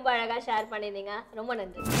எல்லாமே ரொம்ப அழகாக ஷேர் பண்ணியிருந்தீங்க. ரொம்ப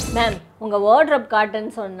நன்றி மேம். உங்கள் வார்ட்ரோப்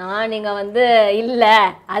காட்டுன்னு சொன்னால் நீங்கள் வந்து இல்லை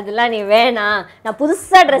அதெல்லாம் நீ வேணாம், நான்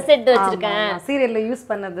புதுசாக ட்ரெஸ் எடுத்து வச்சுருக்கேன், சீரியலில் யூஸ்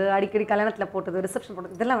பண்ணது, அடிக்கடி கல்யாணத்தில் போட்டது, ரிசப்ஷன்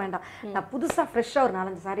போட்டது, இதெல்லாம் வேண்டாம். நான் புதுசாக ஃப்ரெஷ்ஷாக ஒரு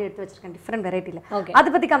 4-5 சாரி எடுத்து வச்சிருக்கேன், டிஃப்ரெண்ட் வெரைட்டியில். ஓகே, அதை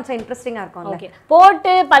பற்றி காமிச்சா இன்ட்ரெஸ்டிங்காக இருக்கும். ஓகே,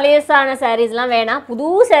 போட்டு பழையசான சாரீஸ்லாம் வேணாம், புது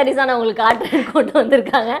சாரீஸாக நான் உங்களுக்கு காட்டுறேன் கொண்டு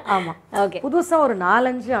வந்திருக்காங்க. ஆமாம், ஓகே. புதுசாக ஒரு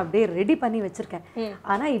 4-5 அப்படியே ரெடி பண்ணி வச்சிருக்கேன்.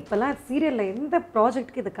 ஆனா இப்பெல்லாம் சீரியல்ல எந்த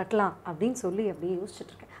ப்ராஜெக்ட்க்கு இது கட்டலாம் அப்படின்னு சொல்லி அப்படியே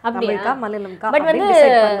யோசிச்சுட்டு இருக்கேன். தமிழ்கா மலையாளம்கா. பட் வந்து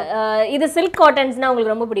இது சில்க் காட்டன்ஸ்னா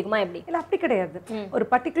உங்களுக்கு ரொம்ப பிடிக்குமா எப்படி? இல்ல அப்படி கிடையாது. ஒரு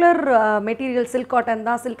பர்టిక్యులர் மெட்டீரியல் சில்க் காட்டன்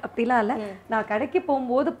தான், சில்க் அப்படிலாம் இல்ல. நான் கடைக்கு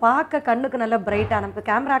போகும்போது பார்க்க கண்ணுக்கு நல்ல பிரைட்டா, நமக்கு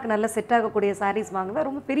கேமராக்கு நல்ல செட் ஆகக்கூடிய சாரீஸ் வாங்குவேன்.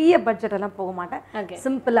 ரொம்ப பெரிய பட்ஜெட் எல்லாம் போக மாட்டேன்.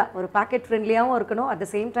 சிம்பிளா ஒரு பாக்கெட் ஃப்ரெண்ட்லியாவும் இருக்கணும், அட் தி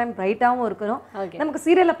சேம் டைம் பிரைட்டாவும் இருக்கணும். நமக்கு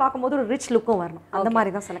சீரியல்ல பார்க்கும்போது ஒரு ரிச் லுக்கும் வரணும். அந்த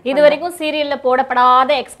மாதிரி தான் செலக்ட். இது வரைக்கும் சீரியல்ல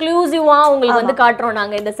போடப்படாத எக்ஸ்க்ளூசிவா உங்களுக்கு வந்து காட்டுறோம்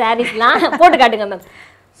நாங்க இந்த சாரீஸ்லாம். போட்டு காட்டுங்க மேம்.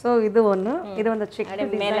 ஸோ இது ஒன்று, இது வந்து செக்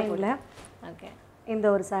டிசைனில். ஓகே, இந்த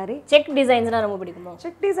ஒரு சாரி செக் டிசைன்ஸ்னா ரொம்ப பிடிக்குமா?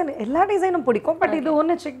 செக் டிசைன் எல்லா டிசைனும் பிடிக்கும், பட் இது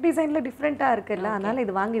ஒன்று செக் டிசைனில் டிஃப்ரெண்ட்டாக இருக்குல்ல, அதனால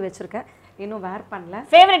இது வாங்கி வச்சிருக்கேன், இன்னும் வேர் பண்ணல.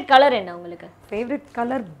 ஃபேவரட் கலர் என்ன உங்களுக்கு? Favourite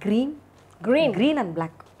colour green and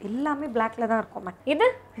black. எல்லாமே பிளாக்ல தான் இருக்கும். இது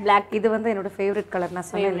பிளாக், இது வந்து என்னோட ஃபேவரட் கலர். நான்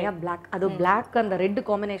சொன்னேன் இல்லையா பிளாக், அது பிளாக் அந்த ரெட்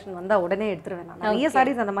காம்பினேஷன் வந்தா உடனே எடுத்துருவேன். நான் நிறைய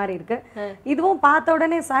சாரீஸ் அந்த மாதிரி இருக்கு. இதுவும் பார்த்த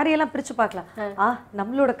உடனே சாரி எல்லாம் பிரிச்சு பார்க்கலாம்,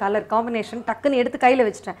 நம்மளோட கலர் காம்பினேஷன் டக்குன்னு எடுத்து கையில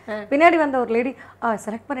வச்சுட்டேன். பின்னாடி வந்த ஒரு லேடி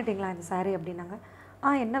செலக்ட் பண்ணிட்டீங்களா இந்த சாரி அப்படின்னாங்க.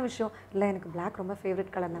 என்ன விஷயம்? இல்லை எனக்கு பிளாக் ரொம்ப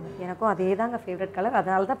ஃபேவரட் கலர் தாங்க. எனக்கும் அதே தாங்க ஃபேவரட் கலர்,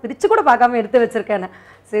 அதனால தான் பிரித்து கூட பார்க்காம எடுத்து வச்சுருக்கேன்.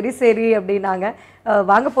 சரி அப்படின்னாங்க.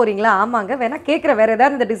 வாங்க போகிறீங்களா? ஆமாங்க, வேணா கேட்குறேன், வேறு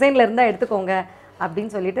ஏதாவது இந்த டிசைனில் இருந்தால் எடுத்துக்கோங்க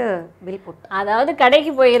அப்படின்னு சொல்லிட்டு பில் போட்டு. அதாவது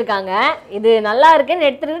கடைக்கு போயிருக்காங்க, இது நல்லா இருக்குன்னு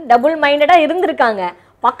எடுத்துட்டு டபுள் மைண்டடாக இருந்திருக்காங்க.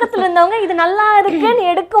 பக்கத்துல இருந்தவங்க இது நல்லா இருக்குன்னு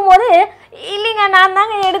எடுக்கும் போது இல்லைங்க நான்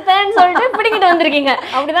தாங்க எடுத்தேன்னு சொல்லிட்டு பிடிக்கிட்டு வந்திருக்கீங்க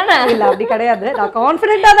அப்படிதானே? இல்ல அப்படி கிடையாது, நான்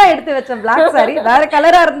கான்ஃபிடென்ட்டா தான் எடுத்து வச்சேன். Black saree வேற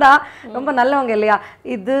கலரா இருந்தா ரொம்ப நல்லவங்க இல்லையா,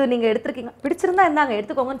 இது நீங்க எடுத்திருக்கீங்க பிடிச்சிருந்தா இந்தாங்க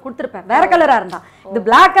எடுத்துக்கோங்கன்னு கொடுத்துருப்பேன். வேற கலரா இருந்தா இது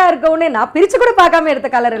பிளாக்கா இருக்கவுடனே நான் பிரிச்சு கூட பார்க்காம எடுத்த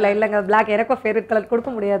கலர் இல்ல. இல்லங்க பிளாக் எனக்கும் ஃபேவரட் கலர் கொடுக்க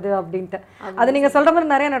முடியாது அப்படின்ட்டு. அது நீங்க சொல்ற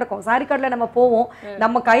மாதிரி நிறைய நடக்கும். சாரி கார்ட்ல நம்ம போவோம்,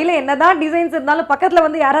 நம்ம கையில என்னதான் டிசைன்ஸ் இருந்தாலும் பக்கத்துல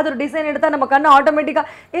வந்து யாராவது ஒரு டிசைன் எடுத்தா நம்ம கண்ணு ஆட்டோமேட்டிக்கா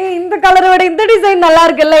இந்த கலரை விட இந்த டிசைன் நல்லா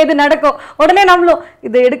இருக்குல்ல, இது நடக்கும். உடனே நம்மளும்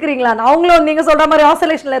இது எடுக்கிறீங்களா, அவங்களும் நீங்க சொல்ற மாதிரி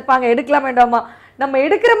ஆசோலேஷன்ல இருப்பாங்க, எடுக்கலாம் வேண்டாமா, நம்ம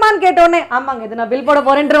எடுக்கிறோமான்னு கேட்டோடனே ஆமாங்க இது நான் பில் போட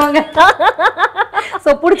போறேன்றவாங்க. சோ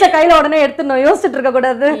புடிச்ச கையில உடனே எடுத்துடணும், யோசிச்சுட்டு இருக்க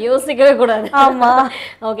கூடாது, யோசிக்கவே கூடாது. ஆமா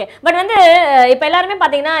ஓகே. பட் வந்து இப்ப எல்லாருமே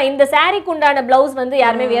பாத்தீங்கன்னா இந்த சாரிக்கு உண்டான பிளவுஸ் வந்து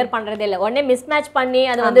யாருமே வியர் பண்றதே இல்ல, உடனே மிஸ் மேட்ச் பண்ணி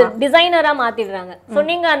அது வந்து டிசைனரா மாத்திடுறாங்க. சோ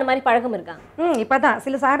நீங்க அந்த மாதிரி பழக்கம் இருக்கா? இப்பதான்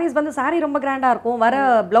சில சாரீஸ் வந்து சாரி ரொம்ப கிராண்டா இருக்கும், வர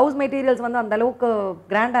பிளவுஸ் மெட்டீரியல்ஸ் வந்து அந்த அளவுக்கு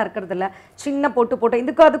கிராண்டா இருக்கிறது இல்ல, சின்ன போட்டு போட்டு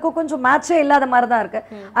இதுக்கு அதுக்கும் கொஞ்சம் மேட்சே இல்லாத மாதிரி தான் இருக்கு.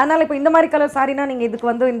 அதனால இப்போ இந்த மாதிரி கலர் சாரினா நீங்க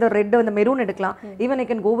இதுக்கு வந்து இந்த ரெட் இந்த மெரூன் எடுக்கலாம், even I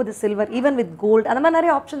can go with the silver, even with gold, அந்த மாதிரி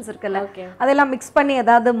நிறைய ஆப்ஷன்ஸ் இருக்குல்ல, அதெல்லாம் மிக்ஸ் பண்ணி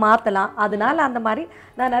ஏதாவது மாத்தலாம். அதனால அந்த மாதிரி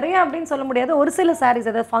நான் நிறைய அப்படின்னு சொல்ல முடியாது, ஒரு சில சாரீஸ்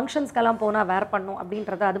ஏதாவது ஃபங்க்ஷன்ஸ்க்கெல்லாம் போனா வேர் பண்ணும்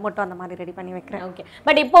அப்படின்றது அது மட்டும் அந்த மாதிரி ரெடி பண்ணி வைக்கிறேன். ஓகே.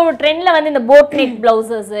 பட் இப்போ ஒரு ட்ரெண்ட்ல வந்து இந்த போட் நெக்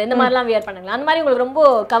பிளவுசஸ் இந்த மாதிரிலாம் வியர் பண்ணுங்களா? அந்த மாதிரி உங்களுக்கு ரொம்ப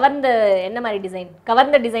கவர்ந்த என்ன மாதிரி டிசைன்,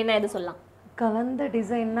 கவர்ந்த டிசைனா எது சொல்லலாம்? கவர்ந்த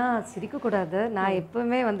டிசைன்னா சிரிக்க கூடாது, நான்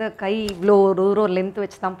எப்பவுமே வந்து கை இவ்வளோ ஒரு லென்த்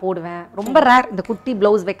வச்சு தான் போடுவேன். ரொம்ப ரேர் இந்த குட்டி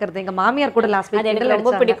பிளவுஸ் வைக்கிறது. எங்க மாமியார் கூட லாஸ்ட் வீக் எனக்கு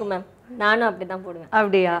ரொம்ப பிடிக்கும் மேம், நானும் அப்படிதான் போடுவேன்.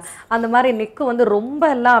 அப்படியா? அந்த மாதிரி நெக்கு வந்து ரொம்ப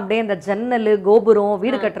எல்லாம் அப்படியே இந்த ஜன்னல் கோபுரம்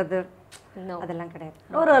வீடு கட்டுறது அதெல்லாம் கிடையாது,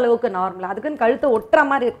 ஓரளவுக்கு நார்மலா. அதுக்குன்னு கழுத்தை ஒட்டுற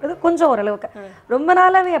மாதிரி இருக்குது கொஞ்சம் ஓரளவுக்கு. ரொம்ப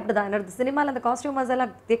நாளாவே அப்படிதான். என்னோட சினிமாவில் அந்த காஸ்டியூமர்ஸ்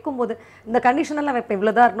எல்லாம் தைக்கும் போது இந்த கண்டிஷன் எல்லாம் வைப்பேன்,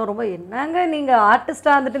 இவ்வளோதான் இருக்கணும். ரொம்ப என்னங்க நீங்க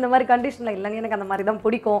ஆர்டிஸ்டா வந்துட்டு இந்த மாதிரி கண்டிஷன்ல இல்லைங்க, எனக்கு அந்த மாதிரி தான்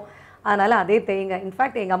பிடிக்கும், அதனால அதே தேய்ங்க.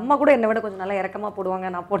 இன்ஃபேக்ட் எங்க அம்மா கூட என்னை விட கொஞ்சம் நல்லா இறக்கமா போடுவாங்க,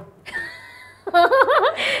 நான் போடுவேன்.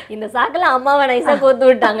 இந்த சாக்கெல்லாம் அம்மாவை நைஸா கோத்து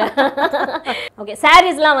விட்டாங்க. ஓகே.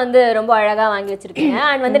 சாரீஸ்லாம் வந்து ரொம்ப அழகா வாங்கி வச்சிருக்கீங்க,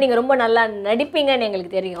 அண்ட் வந்து நீங்க ரொம்ப நல்லா நடிப்பீங்கன்னு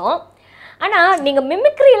எங்களுக்கு தெரியும். ஆனா நீங்க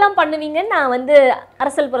மிமிக்ரி எல்லாம் பண்ணுவீங்கன்னு நான் வந்து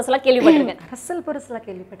அரசல் புரசலாம் கேள்விப்பட்டிருக்கேன். அரசல் புரசலாம்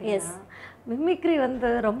கேள்விப்பட்டேன். மிமிக்ரி வந்து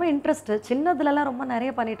ரொம்ப இன்ட்ரெஸ்ட். சின்னதுலலாம் ரொம்ப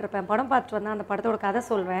நிறைய பண்ணிட்டு இருப்பேன். படம் பார்த்துட்டு வந்தா அந்த படத்தோட கதை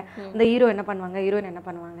சொல்வேன், இந்த ஹீரோ என்ன பண்ணுவாங்க ஹீரோயின் என்ன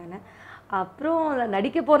பண்ணுவாங்கன்னு. அப்புறம்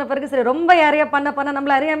நடிக்க போன பிறகு சரி ரொம்ப யாரையா பண்ண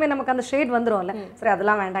நம்மள அறியாமே நமக்கு அந்த ஷேட் வந்துரும்ல, சரி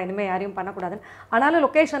அதெல்லாம் வேண்டாம் இனிமே யாரையும் பண்ணக்கூடாதுன்னு. ஆனாலும்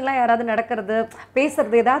லொக்கேஷன்லாம் யாராவது நடக்கிறது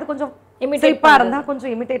பேசுறது ஏதாவது கொஞ்சம் சிரிப்பா இருந்தா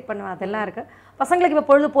கொஞ்சம் இமிட்டேட் பண்ணுவேன், அதெல்லாம் இருக்கு. பசங்களுக்கு இப்போ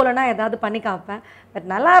பொழுது போலன்னா ஏதாவது பண்ணி காப்பேன், பட்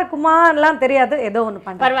நல்லா இருக்குமா எல்லாம் தெரியாது, ஏதோ ஒன்று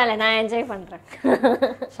பண்ணுறேன். பரவாயில்ல, நான் என்ஜாய் பண்றேன்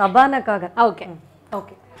ஷபானாக்காக. Okay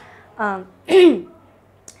okay.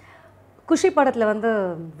 குஷி படத்துல வந்து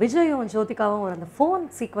விஜயும் ஜோதிகாவும் ஒரு அந்த ஃபோன்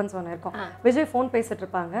சீக்வன்ஸ் ஒன்று இருக்கும். விஜய் ஃபோன் பேசிட்டு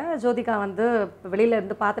இருப்பாங்க, ஜோதிகா வந்து வெளியில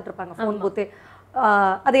இருந்து பார்த்துட்டு இருப்பாங்க ஃபோன் பூத்தே.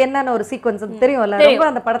 அது என்னன்னு ஒரு சீக்வன்ஸ் தெரியும்ல, ரொம்ப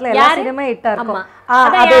அந்த படத்துல எல்லா சீனுமே ஹிட்டா இருக்கும்.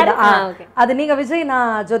 அது நீங்க விஜய்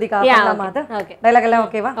நான் ஜோதிகா பண்ணலாமா? அது டைலாக் எல்லாம்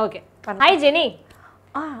ஓகேவா? Okay. Hi Jenny.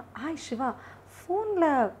 Hi Siva. ஃபோன்ல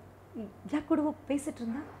யார் கூட பேசிட்டு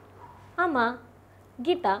இருந்தா? ஆமா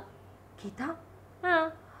கீதா. கீதா?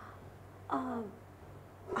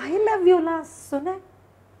 ஐ லவ் யூலாம் சொன்னேன்.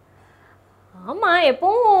 ஆமா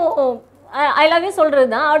எப்பவும் ஐ லவ் யூ சொல்றது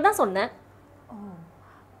தான், அவர் தான் சொன்னேன்.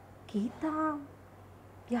 கீதா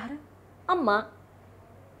யாரு? அம்மா.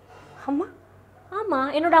 அம்மா? ஆமா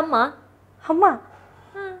என்னோட அம்மா. அம்மா?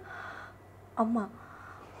 அம்மா.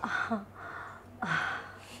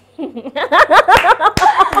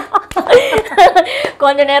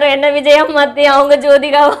 கொஞ்ச நேரம் என்ன விஜயா மாத்தி அவங்க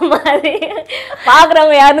ஜோதிகாவை மாறி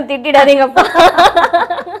பாக்குறவங்க யாரும் திட்டிடாதீங்கப்பா.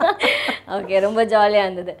 ஓகே, ரொம்ப ஜாலியா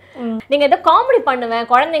இருந்தது. நீங்க ஏதோ காமெடி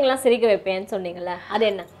பண்ணுவேன் குழந்தைங்களாம் சிரிக்க வைப்பேன்னு சொன்னீங்கல்ல, அது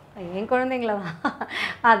என்ன? என் குழந்தைங்களா?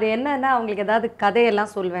 அது என்னன்னா அவங்களுக்கு ஏதாவது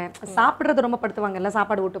கதையெல்லாம் சொல்வேன். சாப்பிட்றது ரொம்ப படுத்துவாங்கல்ல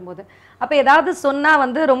சாப்பாடு ஊட்டும் போது, அப்போ ஏதாவது சொன்னா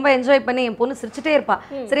வந்து ரொம்ப என்ஜாய் பண்ணி என் பொண்ணு சிரிச்சுட்டே இருப்பா.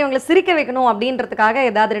 சரி அவங்களை சிரிக்க வைக்கணும் அப்படின்றதுக்காக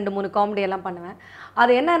ஏதாவது 2-3 காமெடி எல்லாம் பண்ணுவேன்.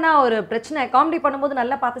 அது என்னன்னா ஒரு பிரச்சனை, காமெடி பண்ணும்போது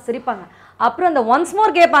நல்லா பார்த்து சிரிப்பாங்க, அப்புறம் அந்த ஒன்ஸ்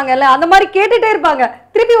மோர் கேட்பாங்கல்ல அந்த மாதிரி கேட்டுட்டே இருப்பாங்க,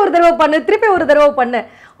 திருப்பி ஒரு தடவை பண்ணு திருப்பி ஒரு தடவை பண்ணு.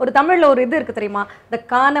 ஒரு தமிழ்ல ஒரு இது இருக்கு தெரியுமா, இந்த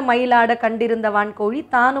காண மயிலாட கண்டிருந்த வான்கோழி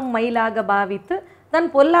தானும் மயிலாக பாவித்து தன்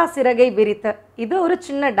பொல்லா சிறகை விரித்த. இது ஒரு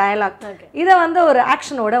சின்ன டயலாக். இதை வந்து ஒரு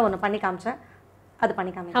ஆக்ஷனோட ஒன்று பண்ணி காமிச்சேன், அது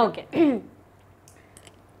பண்ணி காமிச்சேன். ஓகே.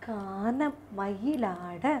 காண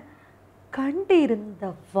மயிலாட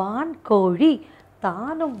கண்டிருந்த வான்கோழி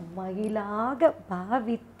தானும் மயிலாக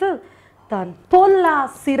பாவித்து தன் பொல்லா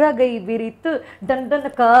சிறகை விரித்து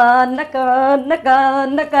டண்டனக்கா நக்கா நக்கா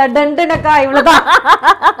நக்கா டண்டனக்கா. இவ்வளவுதான்.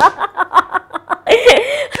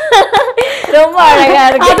 ரொம்ப அழகா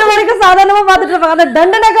இருக்கு. அது வரைக்கும் சாதாரணமா பார்த்துட்டு இருப்பாங்க. அந்த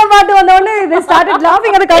தண்டனக்கா பாட்டு வந்த உடனே they started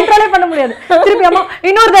laughing. அதை கண்ட்ரோலே பண்ண முடியாது. திருப்பி அம்மா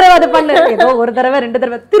இன்னொரு தடவை அது பண்ணு, ஏதோ ஒரு தடவை 2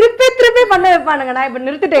 தடவை திருப்பி பண்ண வைப்பானுங்க. நான் இப்ப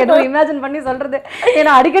நிறுத்திட்டேன், ஏதோ இமேஜின் பண்ணி சொல்றது,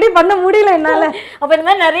 ஏன்னா அடிக்கடி பண்ண முடியல என்னால. அப்ப இந்த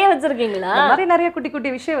மாதிரி நிறைய வச்சிருக்கீங்களா? இந்த மாதிரி நிறைய குட்டி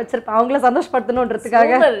குட்டி விஷயம் வச்சிருப்பேன், அவங்கள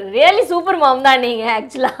சந்தோஷப்படுத்தணுன்றதுக்காக. ரியலி சூப்பர் மாம் தான் நீங்க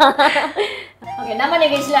ஆக்சுவலா. ஓகே, நம்ம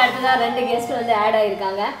நிகழ்ச்சியில அடுத்ததா 2 கெஸ்ட் வந்து ஆட்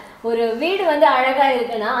ஆயிருக்காங்க. ஒரு வீடு வந்து அழகா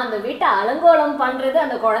இருக்குன்னா அந்த வீட்டை அலங்கோலம் பண்றது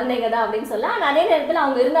அந்த குழந்தைங்க தான் அப்படின்னு சொல்லலாம். ஆனா அதே நேரத்துல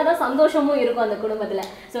அவங்க இருந்தாதான் சந்தோஷமும் இருக்கும் அந்த குடும்பத்துல.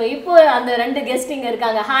 ஸோ இப்போ அந்த 2 கெஸ்ட் இங்க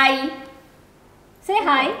இருக்காங்க. Hi, say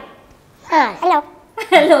hi. Hello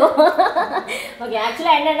hello. Okay,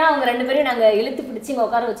 ஆக்சுவலா என்னன்னா அவங்க 2 பேரும் நாங்க இழுத்து பிடிச்சி இங்க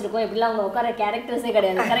உட்கார வச்சிருக்கோம். இப்படிலாம் அவங்க உட்கார கேரக்டர்ஸே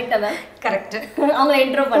கிடையாது. கரெக்டா மேம்? கரெக்ட். அவங்கள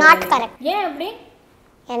இன்ட்ரோ நாட் பண்ணுங்க. கரெக்ட். ஏன் அப்படி?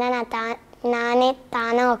 ஏன்னா நானே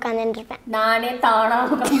தானா உட்காந்துட்டு இருப்பேன். நானே தானா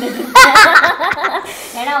உட்காந்துட்டு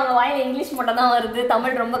ஏன்னா அவங்க வாயில இங்கிலீஷ் மட்டும் தான் வருது,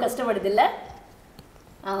 தமிழ் ரொம்ப கஷ்டப்படுது இல்ல?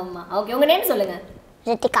 ஆமா. ஓகே, உங்க நேம் சொல்லுங்க.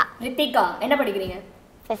 ரித்திகா. ரித்திகா. என்ன படிக்கிறீங்க?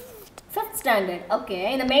 5th standard. ஓகே,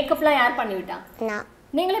 இந்த மேக்கப்லாம் யார் பண்ணி விட்டா? நான்.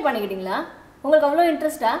 நீங்களே பண்ணிக்கிட்டீங்களா? உங்களுக்கு அவ்வளோ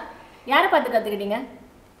இன்ட்ரெஸ்டா? யாரை பார்த்து கற்றுக்கிட்டீங்க?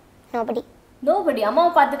 நோபடி.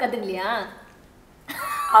 அம்மாவை பார்த்து கற்றுக்கலையா?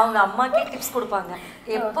 அவங்க அம்மாக்கே டிப்ஸ் கொடுப்பாங்க.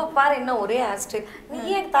 எப்போ பாரு என்ன ஒரே ஹேர்ஸ்டைல், நீ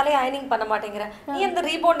ஏன் தலையை அயனிங் பண்ண மாட்டேங்கிற, நீ எந்த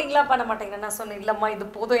ரீபவுண்டிங்லாம் பண்ண மாட்டேங்கிற. நான் சொன்னேன், இல்லம்மா இது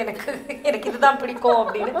போதும், எனக்கு இதுதான் பிடிக்கும்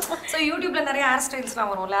அப்படின்னு. ஸோ யூடியூப்ல நிறைய ஹேர்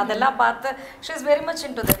ஸ்டைல்ஸ்லாம் வரும்ல, அதெல்லாம் பார்த்து she is very much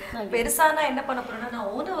into that. பெருசா நான் என்ன பண்ண போறேன்னா,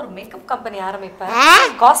 நான் ஓன ஒரு மேக்கப் கம்பெனி ஆரம்பிப்பேன்,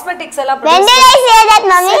 காஸ்மெட்டிக்ஸ் எல்லாம்.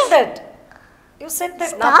 You said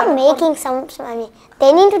that. Stop making sounds, mommy. They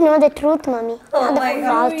need to know the truth, mommy. Oh my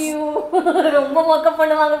God. ரொம்ப மொக்க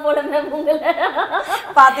பண்ணுவாங்க போல மேம் உங்களை.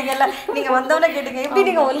 பாத்தீங்கல்ல, நீங்க வந்தவனே கேட்டீங்க எப்படி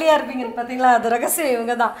நீங்க ஒல்லியா இருப்பீங்கன்னு. பாத்தீங்களா, அது ரகசியம்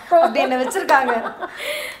இவங்க தான் அப்படி என்ன வச்சிருக்காங்க.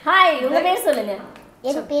 ஹாய், உங்க பேர் சொல்லுங்க.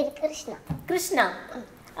 என் பேர் கிருஷ்ணா. கிருஷ்ணா.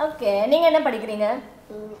 ஓகே, நீங்க என்ன படிக்கிறீங்க?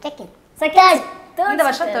 செகண்ட். இந்த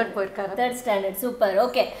வருஷம் 3rd போயிருக்காரு. 3rd standard. சூப்பர்.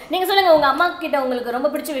 ஓகே, நீங்க சொல்லுங்க, உங்க அம்மா கிட்ட உங்களுக்கு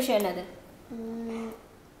ரொம்ப பிடிச்ச விஷயம் என்னது?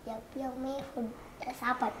 எப்பவுமே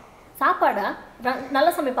சாப்பாடு. சாப்பாடா?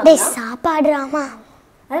 நல்லா சமைப்பாங்க. சாப்பாடுறாமா?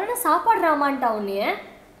 அதனால சாப்பாடுறாமான்ட்டா உன்னைய?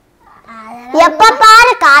 எப்ப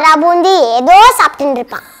பாரு காரா பூந்தி ஏதோ சாப்பிட்டு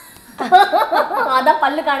இருப்பான். அதான்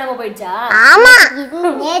பல்லு காணாம போயிடுச்சா? ஆமா,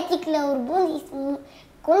 நேத்திக்குல ஒரு பூந்தி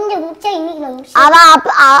கொஞ்சம் முச்சா இன்னைக்கு நான் முச்சா.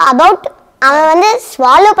 அவன் வந்து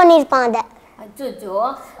ஸ்வாலோ பண்ணிருப்பான் அத. அச்சோ.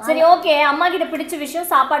 சரி, ஓகே, அம்மா கிட்ட பிடிச்ச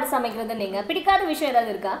விஷயம் சாப்பாடு சமைக்கிறது. நீங்க பிடிக்காத விஷயம்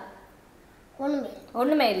ஏதாவது இருக்கா?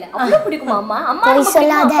 ஒண்ணுமே இல்ல. அவ்வளவு பிடிக்குமா அம்மா? அம்மா ரொம்ப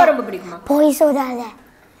பிடிக்குமா? அப்பா ரொம்ப பிடிக்குமா? போய் சொல்லாத.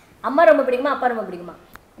 அம்மா ரொம்ப பிடிக்குமா? அப்பா ரொம்ப பிடிக்குமா?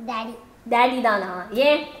 டாடி. டாடி தானா?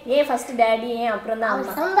 ஏன் ஃபர்ஸ்ட் டாடி, ஏன் அப்புறம் தான்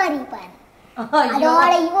அம்மா? சம்பாதிப்பார்.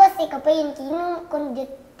 அதோட யுஎஸ்ஏக்கு போய் எனக்கு இன்னும்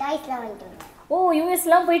கொஞ்சம் டாய்ஸ்லாம் வாங்கிட்டு வந்தேன். ஓ,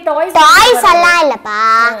 யுஎஸ்லாம் போய் டாய்ஸ் எல்லாம் இல்லப்பா,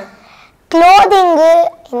 க்ளோதிங்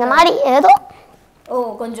இந்த மாதிரி ஏதோ. ஓ,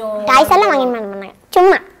 கொஞ்சம் டாய்ஸ் எல்லாம் வாங்கி பண்ணாங்க.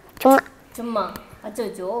 சும்மா.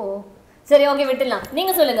 அச்சோ. சரி, ஓகே, விட்டுலாம்.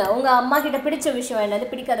 நீங்க சொல்லுங்க, உங்க அம்மா கிட்ட பிடிச்ச விஷயம் என்னது,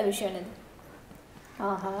 பிடிக்காத விஷயம் என்னது?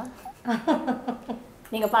 ஆஹா,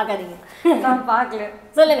 நீங்க பார்க்காதீங்க. நான் பார்க்கல.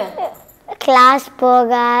 சொல்லுங்க. கிளாஸ்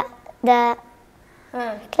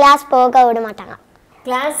போக விட மாட்டாங்க.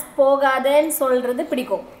 கிளாஸ் போகாதன்னு சொல்றது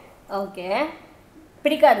பிடிக்கும். ஓகே,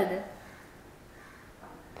 பிடிக்காதது?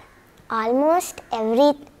 ஆல்மோஸ்ட்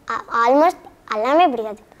எல்லாமே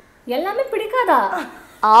பிடிக்காது. எல்லாமே பிடிக்காதா?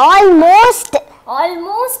 ஆல்மோஸ்ட்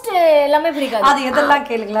எல்லாமே பிடிக்காது. அது எதெல்லாம்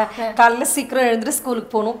கேளுங்களேன். காலையில சீக்கிரம் எழுந்துட்டு ஸ்கூலுக்கு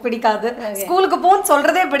போகணும், பிடிக்காது. ஸ்கூலுக்கு போன்னு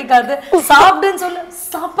சொல்றதே பிடிக்காது. சாப்பிடுன்னு சொல்லு,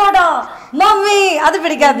 சாப்பாடா மம்மி, அது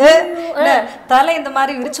பிடிக்காது. தலை இந்த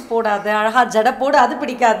மாதிரி விரிச்சு போடாது, அழகா ஜடை போடு, அது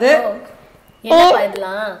பிடிக்காது.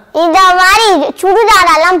 இந்த மாதிரி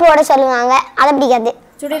சுடிதார் எல்லாம் போட சொல்லுவாங்க, அது பிடிக்காது.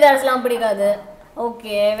 சுடிதார்ஸ் எல்லாம் பிடிக்காது.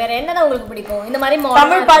 ஓகே, வேற என்னதான் உங்களுக்கு பிடிக்கும்? இந்த மாதிரி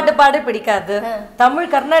தமிழ் பாட்டு பாடு பிடிக்காது. தமிழ்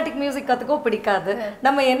கர்நாடிக் மியூசிக் கத்துக்கோ பிடிக்காது.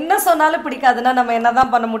 நம்ம என்ன சொன்னாலும் பிடிக்காதுன்னா நம்ம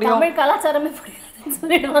என்னதான் பண்ண முடியும்? தமிழ் கலாச்சாரமே பிடிக்காதுன்னு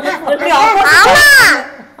சொல்லிடுவாங்க.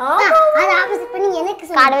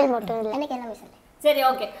 கடவுள் மட்டும் இல்லை, எனக்கு எல்லாமே சொல்லு. சரி,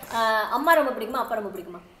 ஓகே, அம்மா ரொம்ப பிடிக்குமா, அப்பா ரொம்ப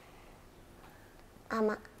பிடிக்குமா?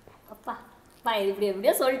 ஆமா. அப்பா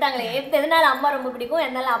இப்படியோ சொல்லிட்டாங்களே. எதனால அம்மா ரொம்ப பிடிக்கும்,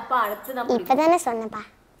 எதனால அப்பா அடுத்து தான் பிடிக்கும்? இப்பதானே சொன்னப்பா.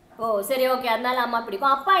 ஓ, சரி, ஓகே, அதனால அம்மா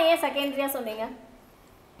பிடிக்கும். அப்பா ஏன் செகண்டரியா சொன்னீங்க?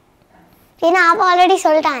 ஏன்னா அவ ஆல்ரெடி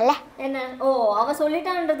சொல்லிட்டான்ல. என்ன? ஓ, அவ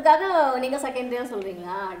சொல்லிட்டான்றதுக்காக நீங்க செகண்டரியா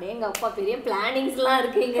சொல்றீங்களா? அடேங்க அப்பா, பெரிய பிளானிங்ஸ்லாம்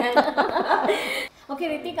இருக்கீங்க. ஓகே,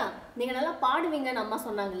 ரித்திகா, நீங்க நல்லா பாடுவீங்கன்னு அம்மா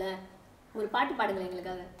சொன்னாங்கல்ல, ஒரு பாட்டு பாடுங்களேன்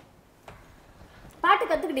எங்களுக்காக. பாட்டு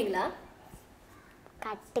கத்துக்கிட்டீங்களா?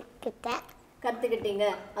 கத்துக்கிட்டீங்க.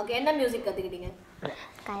 ஓகே, என்ன மியூசிக் கத்துக்கிட்டீங்க?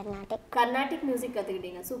 கர்நாடிக் மியூசிக்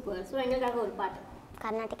கத்துக்கிட்டீங்க. சூப்பர். ஸோ எங்களுக்காக ஒரு பாட்டு.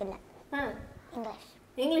 கர்நாடிக் இல்லை,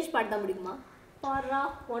 இங்கிலீஷ் பாட்டு தான் பிடிக்குமா?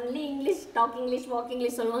 Only English, talk English, walk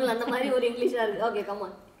English சொல்லுவாங்களா, அந்த மாதிரி ஒரு இங்கிலீஷாக இருக்குது. Okay, come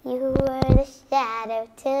on. You were the shadow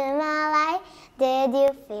to my light. Did you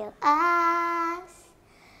feel us?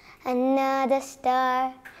 Another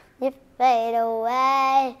star, you fade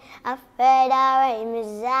away. Afraid our aim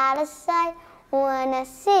is out of sight. Wanna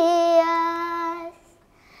see us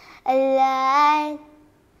alive.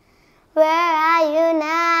 Where are you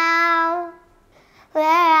now?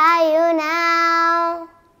 Where are you now?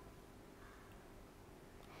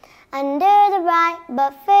 Under the bright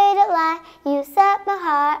but faded light, you set my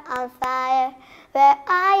heart on fire. Where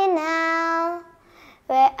are you now?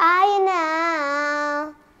 Where are you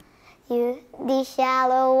now? These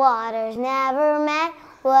shallow waters never meant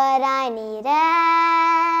what I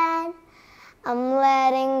needed. I'm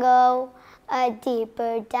letting go, a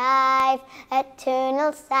deeper dive,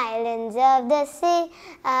 eternal silence of the sea.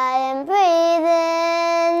 I am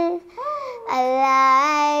breathing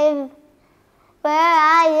alive. Where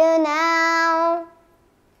are you now?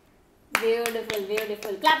 Beautiful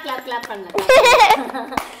beautiful clap clap clap பண்ணலாம்.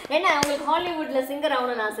 என்ன உங்களுக்கு ஹாலிவுட்ல singer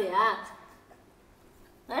ஆகணும்னு ஆசையா?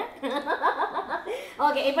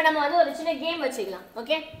 Okay, இப்போ நம்ம வந்து ஒரு சின்ன கேம் வச்சுக்கலாம்.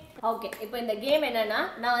 ஓகே ஓகே, இப்போ இந்த கேம் என்னன்னா,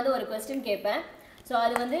 நான் வந்து ஒரு கொஸ்டின் கேட்பேன். ஸோ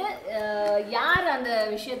அது வந்து யார் அந்த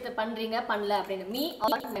விஷயத்தை பண்ணுறீங்க பண்ணல அப்படின்னு, மீ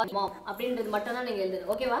ஆர் மாம் அப்படின்றது மட்டும் தான் நீங்கள்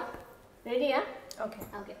எழுதுங்க. ஓகேவா? ரெடியா? Okay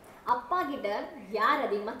okay. அப்பா கிட்ட யார்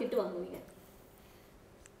அதிகமாக திட்டு வாங்குவீங்க?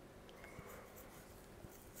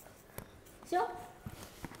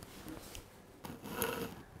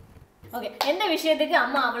 ஓகே, எந்த விஷயத்துக்கு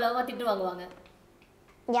அம்மா அவ்வளவா திட்டு வாங்குவாங்க?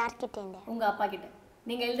 யார்கிட்ட? உங்க அப்பா கிட்ட.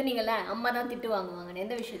 நீங்க எழுதுனீங்கல்ல அம்மா தான் திட்டு வாங்குவாங்க,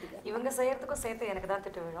 எந்த விஷயத்துக்கு? இவங்க செய்யறதுக்கும் சேர்த்து எனக்கு தான்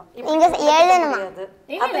திட்டு விழும். நீங்க எழுதணுமா?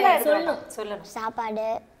 அதெல்லாம் சொல்லணும். சாப்பாடு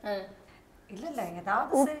இல்ல இல்ல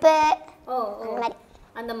ஏதாவது உப்பு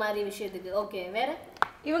அந்த மாதிரி விஷயத்துக்கு. ஓகே, வேற?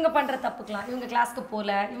 இவங்க பண்ற தப்புக்கலாம், இவங்க கிளாஸ்க்கு போல,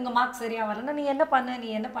 இவங்க மார்க் சரியா வரலன்னா நீ என்ன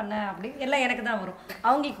பண்ண அப்படி எல்லாம் எனக்கு தான் வரும்,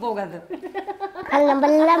 அவங்களுக்கு போகாது.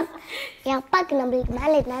 என் அப்பாக்கு நம்மளுக்கு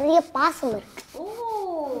மேல நிறைய பாசம் இருக்கு. ஓ,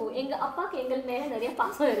 எங்க அப்பாக்கு எங்கள் மேல நிறைய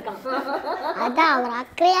பாசம் இருக்காங்க. அதான் அவர்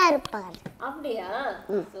அக்கறையா இருப்பாங்க. அப்படியா?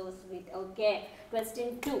 So sweet. Okay, question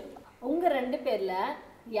 2. உங்க ரெண்டு பேர்ல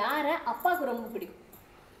யார அப்பாக்கு ரொம்ப பிடிக்கும்?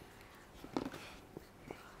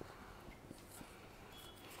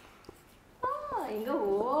 எங்க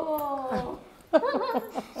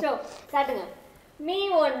சோ காட்டுங்க. மீ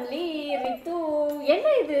ஒன்லி ரித்து. என்ன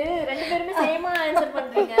இது ரெண்டு பேருமே சேமா ஆன்சர்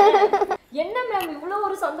பண்றீங்க? என்ன மேம் இவ்வளவு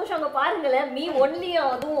ஒரு சந்தோஷம், அங்க பாருங்களேன். மீ ஒன்லி,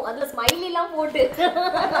 அதுவும் அதுல ஸ்மைலி எல்லாம் போட்டு.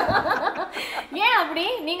 ஏன் அப்படி?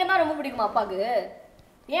 நீங்க தான் ரொம்ப பிடிக்குமா அப்பாக்கு?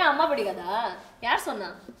 ஏன் அம்மா பிடிக்காதா? யார்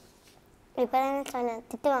சொன்னா? இப்பதான் சொன்னேன்,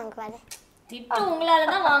 திட்டு வாங்குவாரு. திட்டு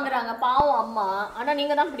உங்களால தான் வாங்குறாங்க, பாவம் அம்மா. ஆனா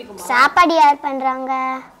நீங்க தான் பிடிக்குமா? சாப்பாடு யார் பண்றாங்க?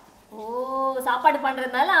 ஓ, சாப்பாடு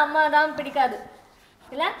பண்றதுனால அம்மா தான் பிடிக்காது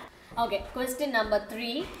இல்ல? Okay, question number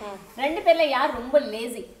 3. ரெண்டு பேர்ல யார் ரொம்ப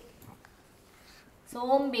லேசி?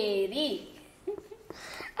 சோம்பேறி.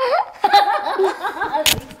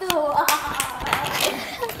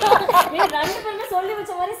 ரெண்டு பேருமே சொல்லி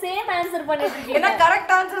வச்ச மாதிரி சேம் ஆன்சர் பண்ணிட்டு இருக்கீங்க.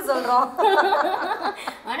 கரெக்ட் ஆன்சர் சொல்றோம்.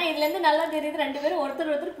 ஆனா இதுல இருந்து நல்லா தெரியுது ரெண்டு பேரும்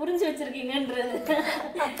ஒருத்தர் புரிஞ்சு வச்சிருக்கீங்கன்றது.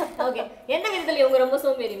 ஓகே, எந்த விதத்துல இவங்க ரொம்ப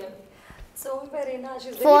சோம்பேறி ma'am? சோம்பேறினா she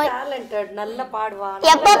is very talented, நல்ல பாடுவா.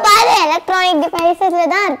 எப்ப பாரு எலக்ட்ரானிக் டிவைசஸ்ல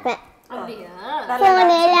தான் இருப்பேன். அப்படியா?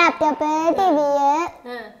 Phone, laptop, TV.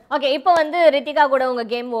 ஓகே, இப்போ வந்து ரித்திகா கூட உங்க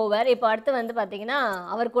கேம் ஓவர். இப்போ அடுத்து வந்து பாத்தீங்கன்னா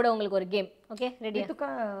அவர் கூட உங்களுக்கு ஒரு கேம். ஓகே, ரெடியா? ரித்திகா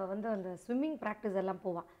வந்து அந்த ஸ்விம்மிங் பிராக்டிஸ் எல்லாம்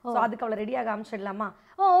போவா. சோ அதுக்கு அவளை ரெடியாக அமிச்சிடலாமா?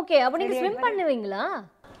 ஓகே, அப்ப நீங்க ஸ்விம் பண்ணுவீங்களா?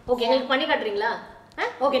 ஓகே, உங்களுக்கு பண்ணி காட்டுறீங்களா?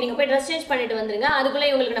 ஓகே, நீங்க போய் ட்ரெஸ் சேஞ்ச் பண்ணிட்டு வந்துருங்க.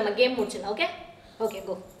 அதுக்குள்ள உங்களுக்கு நம்ம கேம் முடிச்சிடலாம். ஓகே ஓகே,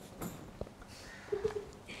 கோ.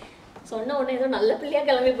 சொன்ன உடனே ஏதோ நல்ல பிள்ளையா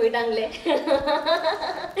கிளம்பி போயிட்டாங்களே.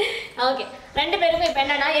 ஓகே, ரெண்டு பேருமே இப்போ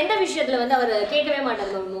என்னன்னா, எந்த விஷயத்துல வந்து அவர் கேட்கவே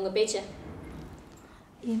மாட்டாரு உங்க பேச்ச?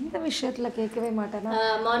 எந்த விஷயத்துல கேட்கவே மாட்டானா?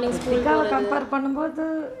 மார்னிங் ஸ்கூல் கம்பேர் பண்ணும்போது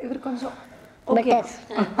இவர் கொஞ்சம் ஓகே,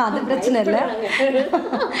 அது பிரச்சனை இல்லை.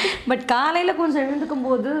 பட் காலையில் கொஞ்சம் எழுந்துக்கும்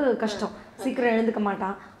போது கஷ்டம், சீக்கிரம் எழுந்துக்க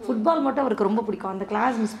மாட்டான். ஃபுட்பால் மட்டும் அவருக்கு ரொம்ப பிடிக்கும், அந்த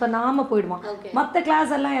கிளாஸ் மிஸ் பண்ணாமல் போயிடுவான். மற்ற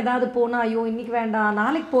கிளாஸ் எல்லாம் ஏதாவது போனால் ஐயோ இன்னைக்கு வேண்டாம்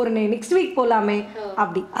நாளைக்கு போகிறேனே நெக்ஸ்ட் வீக் போகலாமே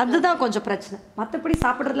அப்படி, அதுதான் கொஞ்சம் பிரச்சனை. மற்றபடி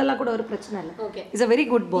சாப்பிட்றதுலாம் கூட ஒரு பிரச்சனை இல்லை. இட்ஸ் அ வெரி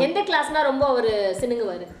குட் பாய். எந்த கிளாஸ்னா ரொம்ப ஒரு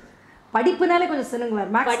சினுங்குவாரு? படிப்புனாலே கொஞ்சம்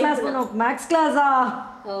சினுங்குவார். மேக்ஸ் கிளாஸ் மேக்ஸ் கிளாஸா?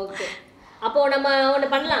 ஓகே, அப்போ நம்ம ஒன்று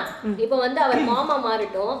பண்ணலாம். இப்போ வந்து அவர் மாமா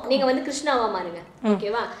மாறட்டும், நீங்க வந்து கிருஷ்ணாவா மாறுங்க.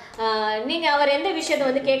 ஓகேவா? நீங்க அவர் எந்த விஷயத்தை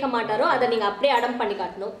வந்து கேட்க மாட்டாரோ அதை நீங்க அப்படியே அடம் பண்ணி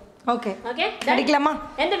காட்டணும். Okay okay, நடிக்கலாமா?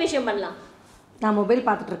 எந்த விஷயம் பண்ணலாம்? நான் மொபைல்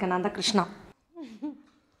பார்த்துட்டு இருக்கேன், நான் தான் கிருஷ்ணா.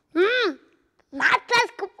 மேத்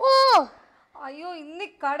கிளாஸ்க்கு போ. ஐயோ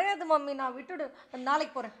இன்னைக்கு கிடையாது மம்மி, நான் விட்டுடு,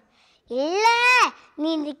 நாளைக்கு போறேன். இல்ல,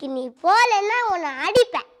 நீ போலன்னா உன்னை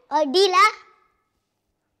அடிப்பேன். அடில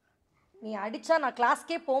நீ அடிச்சா நான்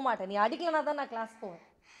கிளாஸ்க்கே போக மாட்டேன், நீ அடிக்கலனா தான் நான் கிளாஸ் போவேன்.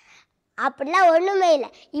 அப்படிலாம் ஒன்றுமே இல்லை.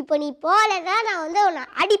 இப்போ நீ போகலன்னா நான் வந்து உன்னை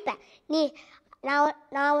அடிப்பேன்.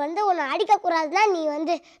 நான் வந்து உன்னை அடிக்கக்கூடாதுன்னா நீ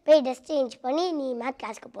வந்து போய் ட்ரெஸ் சேஞ்ச் பண்ணி நீ மேத்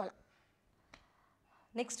கிளாஸ்க்கு போகலாம்.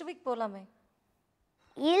 நெக்ஸ்ட் வீக் போகலாமே.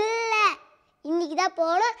 இல்லை, இன்னைக்கு தான்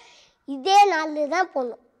போகணும், இதே நாளில் தான்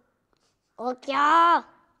போகணும். ஓகே?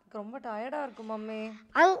 ரொம்ப டயர்டாக இருக்கும் மம்மி.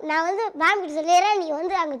 நான் வந்து மேம் கிட்ட சொல்லிடுறேன், நீ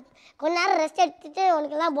வந்து அங்கே கொஞ்ச நேரம் ரெஸ்ட் எடுத்துட்டு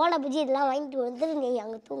உனக்கெல்லாம் போண்டா பஜ்ஜி இதெல்லாம் வாங்கிட்டு வந்துட்டு நீ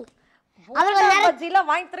அங்கே தூங்கு. பஜ்ஜிலாம்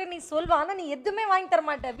வாங்கி தரேன் நீ சொல்வா, ஆனால் நீ எதுவுமே வாங்கி தர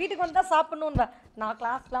மாட்டேன். வீட்டுக்கு வந்து தான் சாப்பிடணுன்னு. நான்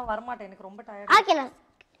கிளாஸ்லாம் வரமாட்டேன், எனக்கு ரொம்ப டயர்ட். ஓகே,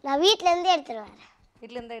 நான் வீட்டிலேருந்தே எடுத்துகிட்டு வரேன்.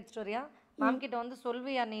 வீட்டிலேருந்தே எடுத்துட்டு வரியா? மேம் கிட்ட வந்து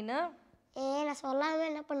சொல்வியா நீனு? நான் சொல்லாமல்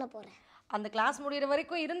என்ன பண்ண போகிறேன்? அந்த கிளாஸ் முடிகிற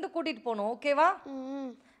வரைக்கும் இருந்து கூட்டிகிட்டு போகணும், ஓகேவா?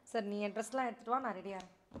 ம். சரி, நீ என் ட்ரெஸ்லாம் எடுத்துகிட்டு வா, நான் ரெடியாக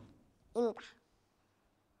இந்தா.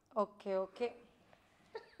 Okay okay.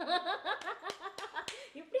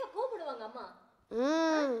 இப்படியா கூப்பிடுவாங்க அம்மா?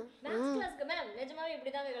 மேத்ஸ் கிளாஸ்க்கு மேம் நிஜமாவே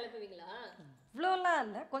இப்படி தான் கிளப்புவீங்களா? இவ்வளோலாம்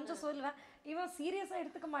இல்லை, கொஞ்சம் சொல்லுவேன். இவன் சீரியஸாக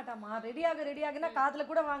எடுத்துக்க மாட்டாமா. ரெடியாகுனா காதில்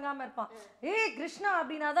கூட வாங்காமல் இருப்பான். ஏய் கிருஷ்ணா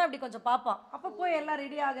அப்படின்னா தான் அப்படி கொஞ்சம் பார்ப்பான். அப்போ போய் எல்லாம்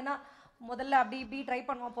ரெடி ஆகுனா முதல்ல அப்படி இப்படி ட்ரை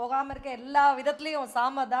பண்ணுவான். போகாமல் இருக்க எல்லா விதத்துலேயும்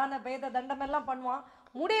சாமதான பேத தண்டமெல்லாம் பண்ணுவான்.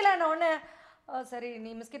 முடியலன்னு ஒன்று சரி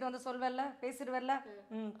நீ மிஸ்கிட் வந்து சொல்வல்ல, பேசிடுவல்ல,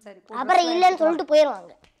 சரி அப்புறம் இல்லைன்னு சொல்லிட்டு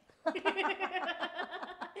போயிடுவாங்க.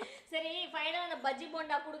 சரி, ஃபைனலாக அந்த பஜ்ஜி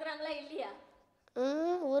போண்டா கொடுக்குறாங்களா இல்லையா?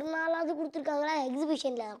 ஒரு நாளாவது கொடுத்துருக்காங்களா?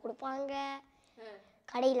 எக்ஸிபிஷனில் கொடுப்பாங்க,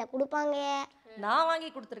 கடையில் கொடுப்பாங்க. நான் வாங்கி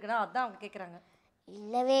கொடுத்துருக்கேனா அதான் அவங்க கேட்குறாங்க.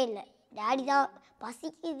 இல்லவே இல்லை, டேடி தான்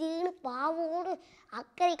பசிக்குதுன்னு பாவோடு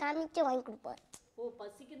அக்கறை காமிச்சு வாங்கி கொடுப்பாரு. ஓ,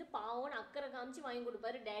 பசிக்குது பாவோன்னு அக்கறை காமிச்சு வாங்கி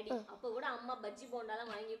கொடுப்பாரு டேடி. அப்போ கூட அம்மா பஜ்ஜி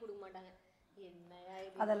போண்டாலாம் வாங்கி கொடுக்க மாட்டாங்க. என்னையா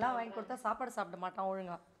இது? அதெல்லாம் வாங்கி கொடுத்தா சாப்பாடு சாப்பிட மாட்டான்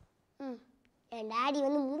ஒழுங்கா. என் டேடி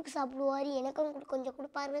வந்து முறுக்கு சாப்பிடுவார், எனக்கும் கொஞ்சம்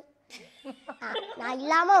கொடுப்பாரு. நான்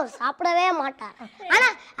இல்லாமல் அவர் சாப்பிடவே மாட்டார்.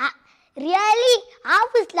 ஆனால் ரியலி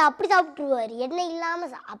ஆஃபீஸில் அப்படி சாப்பிட்டுருவார், என்ன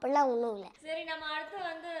இல்லாமல் அப்படிலாம் ஒன்றும் இல்லை. சரி, நம்ம அடுத்து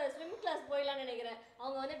வந்து ஸ்விம் கிளாஸ் போயிடலாம்னு நினைக்கிறேன்.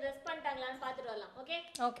 அவங்க வந்து ட்ரெஸ் பண்ணிட்டாங்களான்னு பார்த்துட்டு வரலாம். Okay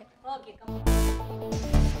okay okay.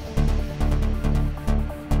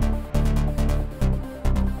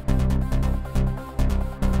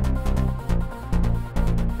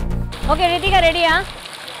 Okay Ritika, ரெடியா?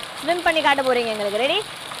 ஸ்விம் பண்ணி காட்ட போறீங்க எங்களுக்கு? ரெடி?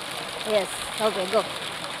 எஸ். ஓகே, கோ.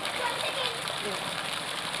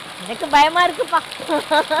 எனக்கு பயமா இருக்குப்பா.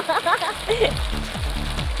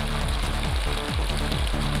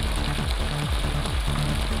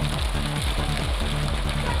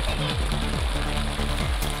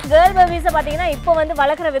 கேர்ள் பேபிஸை பார்த்தீங்கன்னா இப்போ வந்து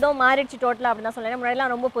வளர்க்குற விதம் மாறிடுச்சு டோட்டலாக அப்படின்னு தான் சொல்லலாம்.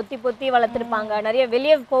 முன்னாடிலாம் ரொம்ப பொத்தி பொத்தி வளர்த்துருப்பாங்க, நிறைய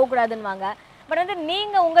வெளியே போகக்கூடாதுன்னுவாங்க. பட் வந்து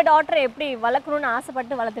நீங்கள் உங்கள் டாட்டரை எப்படி வளர்க்கணும்னு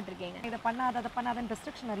ஆசைப்பட்டு வளர்த்துட்டு இருக்கீங்க? இதை பண்ணாத அதை பண்ணாதன்னு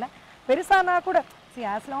ரெஸ்ட்ரிக்ஷன் இல்லை. பெருசானா கூட see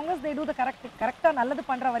as long as they do the கரெக்டாக நல்லது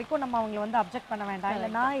பண்ணுற வரைக்கும் நம்ம அவங்களை வந்து அப்ஜெக்ட் பண்ண வேண்டாம். இல்லை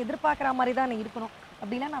நான் எதிர்பார்க்குற மாதிரி தான் நீ இருக்கணும்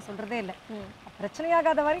அப்படிலாம் நான் சொல்கிறதே இல்லை.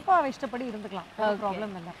 பிரச்சனையாகாத வரைக்கும் அவள் இஷ்டப்படி இருந்துக்கலாம்,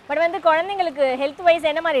 ப்ராப்ளம் இல்லை. பட் வந்து குழந்தைங்களுக்கு ஹெல்த் வைஸ்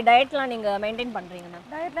என்ன மாதிரி டயட்லாம் நீங்கள் மெயின்டைன் பண்ணுறீங்க மேம்?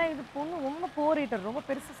 டயட்லாம் இது பொண்ணு ரொம்ப போரிட்டர், ரொம்ப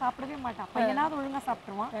பெருசாக சாப்பிடவே மாட்டான். பையனாவது ஒழுங்காக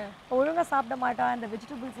சாப்பிடுவான், ஒழுங்காக சாப்பிட மாட்டான். இந்த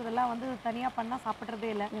வெஜிடபிள்ஸ் இதெல்லாம் வந்து தனியாக பண்ணால் சாப்பிட்றதே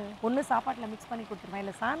இல்லை. ஒன்று சாப்பாட்டில் மிக்ஸ் பண்ணி கொடுத்துருவேன்.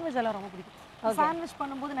 இல்லை சாண்ட்விச் எல்லாம் ரொம்ப பிடிக்கும். சாண்ட்விச்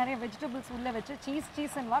பண்ணும்போது நிறைய வெஜிடபிள்ஸ் உள்ளே வச்சு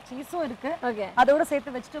சீஸும் இருக்குது, அதோட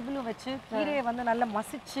சேர்த்து வெஜிடபிளும் வச்சு கீரையை வந்து நல்லா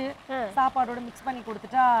மசிச்சு சாப்பாடோட மிக்ஸ் பண்ணி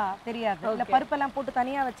கொடுத்துட்டா தெரியாது. இல்லை பருப்பெல்லாம் போட்டு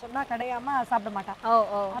தனியாக வச்சோம்னா கிடையாம சாப்பிட மாட்டான்.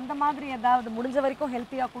 அந்த மாதிரி ஏதாவது முடிஞ்ச வரைக்கும்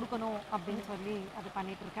ஹெல்த்தியா கொடுக்கணும் அப்படின்னு சொல்லி அது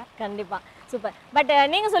பண்ணிட்டு இருக்கேன். கண்டிப்பா, சூப்பர். பட்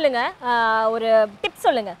நீங்க சொல்லுங்க, ஒரு டிப்ஸ்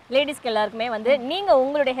சொல்லுங்க லேடிஸ்க்கு எல்லாருக்குமே. வந்து நீங்க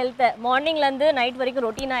உங்களுடைய ஹெல்த்தை மார்னிங்ல இருந்து நைட் வரைக்கும்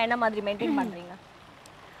ரொட்டீனா என்ன மாதிரி மெயின்டைன் பண்றீங்க?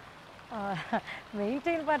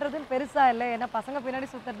 மெயின்டைன் பண்ணுறதுன்னு பெருசாக இல்லை, ஏன்னா பசங்க பின்னாடி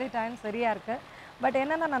சுற்றுறதே டைம் சரியாக இருக்குது. பட்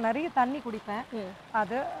என்னென்னா நான் நிறைய தண்ணி குடிப்பேன்.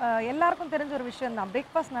 அது எல்லாருக்கும் தெரிஞ்ச ஒரு விஷயம் தான்.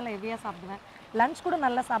 பிரேக்ஃபாஸ்ட் நல்லா ஹெவியாக சாப்பிடுவேன், லஞ்ச் கூட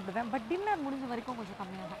நல்லா சாப்பிடுவேன். பட் டின்னர் முடிஞ்ச வரைக்கும் கொஞ்சம்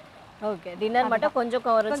கம்மியாக தான். ஓகே, டின்னர் மட்டும் கொஞ்சம்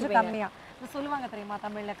கம்மியாக. சொல்லுவாங்க தெரியுமா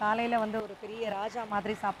தமிழில், காலையில் வந்து ஒரு பெரிய ராஜா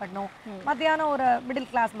மாதிரி சாப்பிடணும், மத்தியானம் ஒரு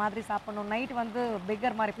மிடில் கிளாஸ் மாதிரி சாப்பிடணும், நைட் வந்து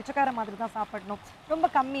பிக்கர் மாதிரி பிச்சைக்கார மாதிரி தான் சாப்பிடணும். ரொம்ப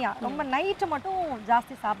கம்மியாக, ரொம்ப நைட்டு மட்டும்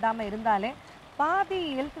ஜாஸ்தி சாப்பிடாம இருந்தாலே பாதி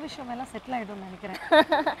ஹெல்த் விஷயம் எல்லாம் செட்டில் ஆகிடும்னு நினைக்கிறேன்.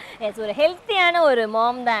 எஸ், ஒரு ஹெல்த்தியான ஒரு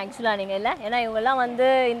மாம் தான் ஆக்சுவலாக நீங்கள். இல்லை ஏன்னா இவங்கெல்லாம் வந்து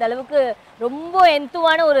இந்த அளவுக்கு ரொம்ப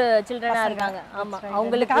எந்துவான ஒரு சில்ட்ரனாக இருக்காங்க. ஆமாம்,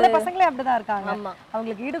 அவங்களுக்கு கால பசங்களே அப்படிதான் இருக்காங்க. ஆமாம்,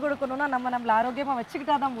 அவங்களுக்கு ஈடு கொடுக்கணும்னா நம்மளை ஆரோக்கியமாக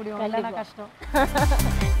வச்சுக்கிட்டா தான் முடியும், இல்லைன்னா கஷ்டம்.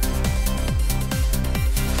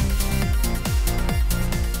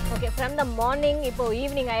 ஓகே, ஃப்ரம் த மார்னிங் இப்போ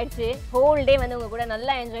ஈவினிங் ஆயிடுச்சு, ஹோல் டே வந்து உங்க கூட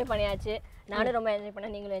நல்லா என்ஜாய் பண்ணியாச்சு. நானும் ரொம்ப என்ஜாய்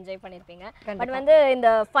பண்ணேன், நீங்களும் என்ஜாய் பண்ணியிருப்பீங்க. பட் வந்து இந்த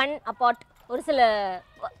ஃபன் அப்பார்ட் ஒரு சில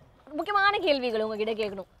முக்கியமான கேள்விகள் உங்ககிட்ட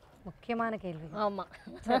கேட்கணும். முக்கியமான கேள்வி? ஆமாம்,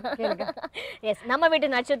 எஸ். நம்ம வீட்டு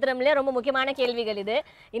நட்சத்திரம்லேயே ரொம்ப முக்கியமான கேள்விகள் இது.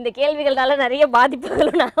 இந்த கேள்விகளால நிறைய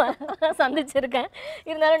பாதிப்புகளும் நான் சந்திச்சிருக்கேன்.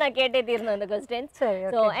 இருந்தாலும் நான் கேட்டே தீர்ந்தேன் இந்த கொஸ்டின்ஸ்.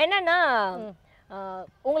 ஸோ என்னன்னா,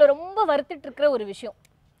 உங்களை ரொம்ப வருத்திட்டு இருக்கிற ஒரு விஷயம்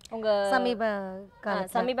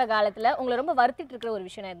சமீப காலத்துல உங்களை ரொம்ப வருத்திட்டு இருக்கிற ஒரு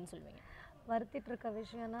விஷயம் எதுன்னு சொல்லுவீங்க? வருத்திட்டு இருக்க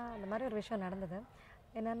விஷயம்னா அந்த மாதிரி ஒரு விஷயம் நடந்தது.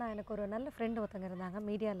 என்னென்னா எனக்கு ஒரு நல்ல ஃப்ரெண்டு ஒருத்தங்க இருந்தாங்க,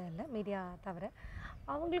 மீடியாவில் இல்லை, மீடியா தவிர.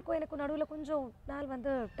 அவங்களுக்கும் எனக்கு நடுவில் கொஞ்சம் நாள்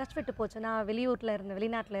வந்து டச் விட்டு போச்சு. நான்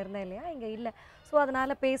வெளிநாட்டில் இருந்தேன் இல்லையா, இங்கே இல்லை. ஸோ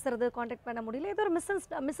அதனால் பேசுறது காண்டாக்ட் பண்ண முடியல. ஏதோ ஒரு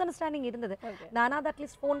மிஸ் அண்டர்ஸ்டாண்டிங் இருந்தது. நானாவது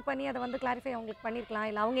அட்லீஸ்ட் ஃபோன் பண்ணி அதை வந்து கிளாரிஃபை அவங்களுக்கு பண்ணியிருக்கலாம்,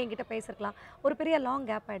 இல்லை அவங்க என்கிட்ட பேசியிருக்கலாம். ஒரு பெரிய லாங்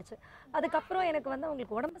கேப் ஆகிடுச்சு. அதுக்கப்புறம் எனக்கு வந்து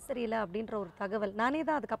அவங்களுக்கு உடம்பு சரியில்லை அப்படின்ற ஒரு தகவல். நானே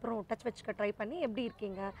தான் அதுக்கப்புறம் டச் வச்சுக்க ட்ரை பண்ணி, எப்படி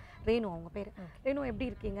இருக்கீங்க ரேணு, அவங்க பேர் ரேணு,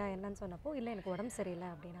 எப்படி இருக்கீங்க என்னன்னு சொன்னப்போ, இல்லை எனக்கு உடம்பு சரியில்லை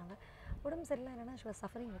அப்படின்னாங்க. உடம்பு சரியில்லை என்னென்னா she was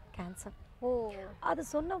suffering with cancer. அது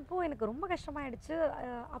சொன்னப்போ எனக்கு ரொம்ப கஷ்டமாயிடுச்சு.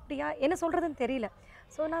 அப்படியா என்ன சொல்கிறதுன்னு தெரியல.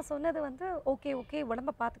 ஸோ நான் சொன்னது வந்து ஓகே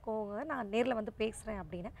உடம்பை பார்த்துக்கோங்க, நான் நேரில் வந்து பேசுகிறேன்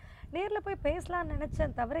அப்படின்னு. நேரில் போய் பேசலான்னு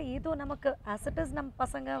நினச்சேன் தவிர, ஏதோ நமக்கு ஆஸ் இட் இஸ் நம்ம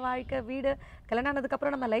பசங்க வாழ்க்கை வீடு கல்யாணம்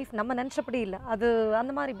ஆனதுக்கப்புறம் நம்ம லைஃப் நம்ம நினச்சபடி இல்லை. அது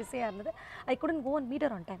அந்த மாதிரி பிஸியாக இருந்தது. ஐ couldn't go and meet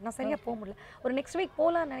her on time. நான் சரியாக போக முடியல. ஒரு நெக்ஸ்ட் வீக்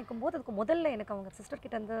போகலான்னு நினைக்கும் போது அதுக்கு முதல்ல எனக்கு அவங்க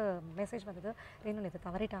சிஸ்டர்கிட்டேருந்து மெசேஜ் வந்தது, ரேணு இது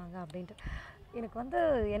தவறிட்டாங்க அப்படின்ட்டு. எனக்கு வந்து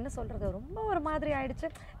என்ன சொல்கிறது, ரொம்ப ஒரு மாதிரி ஆயிடுச்சு.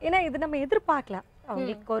 ஏன்னா இது நம்ம எதிர்பார்க்கல.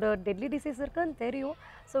 அவங்களுக்கு ஒரு டெட்லி டிசீஸ் இருக்குன்னு தெரியும்.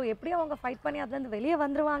 ஸோ எப்படியும் அவங்க ஃபைட் பண்ணி அதுலேருந்து வெளியே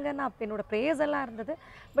வந்துருவாங்கன்னு என்னோட ப்ரேயர்ஸ் எல்லாம் இருந்தது.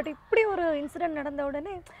 பட் இப்படி ஒரு இன்சிடென்ட் நடந்த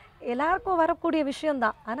உடனே எல்லாருக்கும் வரக்கூடிய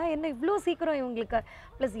விஷயம்தான். ஆனால் என்ன இவ்வளோ சீக்கிரம் இவங்களுக்கு,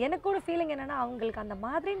 ப்ளஸ் எனக்கூட ஃபீலிங் என்னென்னா, அவங்களுக்கு அந்த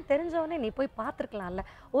மாதிரின்னு தெரிஞ்சவொடனே நீ போய் பார்த்துருக்கலாம்ல.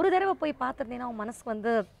 ஒரு தடவை போய் பார்த்துருந்தீங்கன்னா அவங்க மனசுக்கு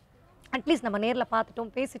வந்து அட்லீஸ்ட் நம்ம நேரில் பார்த்துட்டோம்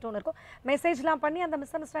பேசிட்டோன்னு இருக்கும். மெசேஜ்லாம் பண்ணி அந்த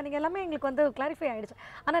மிஸ் அண்டர்ஸ்டாண்டிங் எல்லாமே எங்களுக்கு வந்து கிளாரிஃபை ஆகிடுச்சு.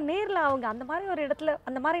 ஆனால் நேரில் அவங்க அந்த மாதிரி ஒரு இடத்துல,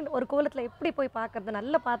 அந்த மாதிரி ஒரு கோலத்தில் எப்படி போய் பார்க்குறது,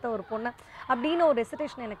 நல்லா பார்த்த ஒரு பொண்ணை அப்படின்னு ஒரு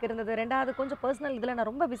ஹெசிடேஷன் எனக்கு இருந்தது. ரெண்டாவது கொஞ்சம் பர்சனல் இதில் நான்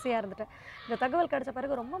ரொம்ப பிஸியாக இருந்துட்டேன். இந்த தகவல் கிடைச்ச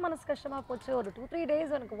பிறகு ரொம்ப மனசு கஷ்டமாக போச்சு. ஒரு 2-3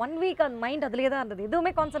 டேஸ் எனக்கு 1 வீக் அந்த மைண்ட் அதிலே தான் இருந்தது.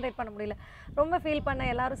 எதுவுமே கான்சன்ட்ரேட் பண்ண முடியல. ரொம்ப ஃபீல்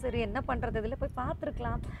பண்ணேன். எல்லாரும் சரி என்ன பண்ணுறது, இதில் போய்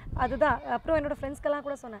பார்த்துருக்கலாம், அதுதான். அப்புறம் என்னோட ஃப்ரெண்ட்ஸ்க்கெல்லாம்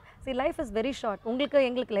கூட சொன்னேன், C life is very short. உங்களுக்கு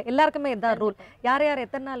எங்களுக்கு இல்லை, எல்லாருக்குமே இதுதான் ரூல். யார்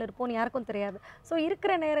எத்தனை நாள் இருப்போம்னு யாருக்கும் தெரியாது. ஸோ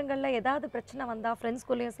இருக்கிற நேரங்களில் ஏதாவது பிரச்சனை வந்தால்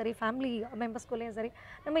ஃப்ரெண்ட்ஸ்குள்ளேயும் சரி, ஃபேமிலி மெம்பர்ஸ்குள்ளேயும் சரி,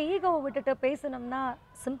 நம்ம ஈகோவை விட்டுட்டு பேசணும்னா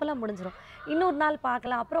சிம்பிளாக முடிஞ்சிடும். இன்னொரு நாள்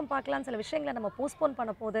பார்க்கலாம், அப்புறம் பார்க்கலான்னு சில விஷயங்களை நம்ம போஸ்ட்போன்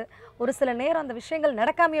பண்ண போது ஒரு சில நேரம் அந்த விஷயங்கள்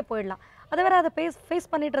நடக்காமையே போயிடலாம். அதை வேறு அதை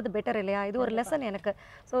ஃபேஸ் பண்ணிடுறது பெட்டர் இல்லையா? இது ஒரு லெசன் எனக்கு.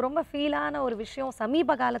 ஸோ ரொம்ப ஃபீலான ஒரு விஷயம்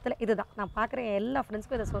சமீப காலத்தில் இதுதான். நான் பார்க்குறேன் எல்லா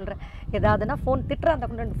ஃப்ரெண்ட்ஸ்க்கும் இதை சொல்கிறேன். ஏதாவதுனா ஃபோன் திட்டுற அந்த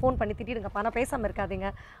கொண்டு ஃபோன் பண்ணி திட்டிடுங்க, ஆனால் பேசாமல் இருக்காதீங்க,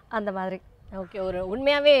 அந்த மாதிரி. ஓகே, ஒரு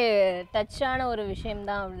உண்மையாகவே டச்சான ஒரு விஷயம்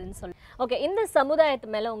தான் அப்படின்னு சொல்லி. ஓகே, இந்த சமுதாயத்து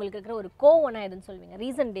மேலே உங்களுக்கு இருக்கிற ஒரு கோவம்னா எதுன்னு சொல்வீங்க?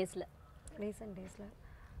 ரீசன்ட் டேஸில்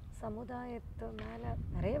சமுதாயத்து மேலே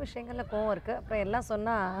நிறைய விஷயங்களில் கோவம் இருக்குது. அப்புறம் எல்லாம்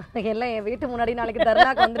சொன்னால் எல்லாம் என் வீட்டு முன்னாடி நாளைக்கு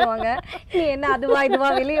தர்ணாக்கு வந்துடுவாங்க, நீ என்ன அதுவா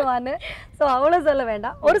இதுவா வெளியவான்னு. ஸோ அவ்வளோ சொல்ல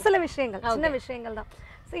வேண்டாம். ஒரு சில விஷயங்கள், சின்ன விஷயங்கள் தான்.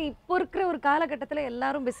 ஸோ இப்போ இருக்கிற ஒரு காலகட்டத்தில்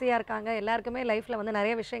எல்லாரும் பிஸியாக இருக்காங்க, எல்லாருக்குமே லைஃப்பில் வந்து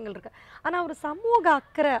நிறைய விஷயங்கள் இருக்குது. ஆனால் ஒரு சமூக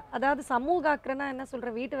அக்கறை, அதாவது சமூக அக்கறைனா என்ன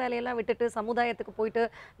சொல்கிறேன், வீட்டு வேலையெல்லாம் விட்டுட்டு சமுதாயத்துக்கு போயிட்டு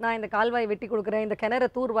நான் இந்த கால்வாய் வெட்டி கொடுக்குறேன், இந்த கிணறு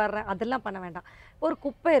தூர் வாடுறேன், அதெல்லாம் பண்ண வேண்டாம். ஒரு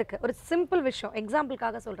குப்பை இருக்குது, ஒரு சிம்பிள் விஷயம்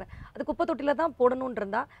எக்ஸாம்பிளுக்காக சொல்கிறேன், அது குப்பை தொட்டியில் தான் போடணுன்னு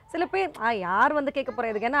இருந்தால் சில பேர் யார் வந்து கேட்க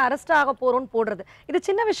போகிறேன், இதுக்கு என்ன அரெஸ்ட் ஆக போகிறோன்னு போடுறது. இது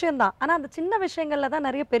சின்ன விஷயம்தான். ஆனால் அந்த சின்ன விஷயங்களில் தான்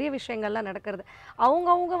நிறைய பெரிய விஷயங்கள்லாம் நடக்கிறது.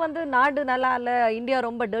 அவங்கவுங்க வந்து நாடு நல்லா இல்லை, இந்தியா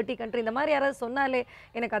ரொம்ப டர்ட்டி கண்ட்ரி, இந்த மாதிரி யாராவது சொன்னாலே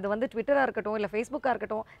எனக்கு அது வந்து ட்விட்டராக இருக்கட்டும் இல்லை ஃபேஸ்புக்காக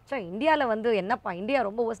இருக்கட்டும், இந்தியாவில் வந்து என்னப்பா இந்தியா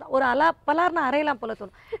ரொம்ப ஒரு பலார்னு அறையலாம் போல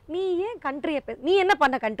தோணும். நீ ஏன் கண்ட்ரியை நீ என்ன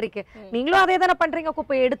பண்ண கண்ட்ரிக்கு? நீங்களும் அதே தானே பண்ணுறீங்க,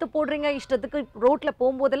 குப்பையை எடுத்து போடுறீங்க இஷ்டத்துக்கு. ரோட்டில்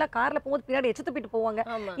போகும்போதெல்லாம் காரில் போகும்போது பின்னாடி எச்சு துப்பிட்டு போவாங்க.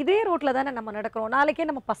 இதே ரோட்டில் தானே நம்ம நடக்கிறோம், நாளைக்கே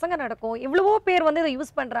நம்ம பசங்க நடக்கும். இவ்வளவோ பேர் வந்து இதை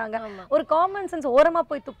யூஸ் பண்ணுறாங்க. ஒரு காமன் சென்ஸ், ஓரமாக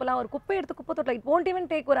போய் துப்பலாம், ஒரு குப்பை எடுத்து குப்பை தொட்டலாம். இட் ஒன்ட் ஈவன்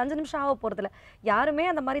டேக் ஒரு 5 நிமிஷம் ஆக போகிறதில்ல. யாருமே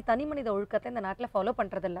அந்த மாதிரி தனி மனித ஒழுக்கத்தை இந்த நாட்டில் ஃபாலோ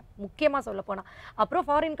பண்ணுறதில்ல, முக்கியமாக சொல்ல போனால். அப்புறம்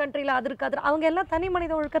ஃபாரின் கண்ட்ரியில் அது இருக்காது, அவங்க எல்லாம் தனி மனித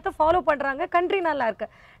ஒழுக்கத்தை ஃபாலோ பண்றாங்க. கண்ட்ரி நல்லா இருக்கு.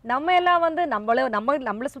 நம்ம எல்லாம் வந்து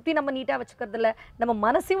நம்மளை சுத்தி நம்ம நீட்டா வச்சுக்கிறது இல்ல, நம்ம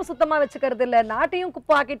மனசையும் சுத்தமா வச்சுக்கிறது இல்ல, நாட்டையும்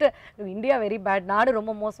குப்பை ஆக்கிட்டு இந்தியா வெரி பேட், நாடு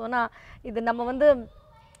ரொம்ப மோசம்னா இது நம்ம வந்து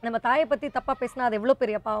நம்ம தாயை பற்றி தப்பாக பேசினா அது எவ்வளோ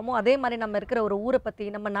பெரிய பாவமோ, அதே மாதிரி நம்ம இருக்கிற ஒரு ஊரை பற்றி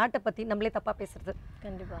நம்ம நாட்டை பற்றி நம்மளே தப்பாக பேசுறது.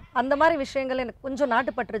 கண்டிப்பாக அந்த மாதிரி விஷயங்கள் எனக்கு கொஞ்சம்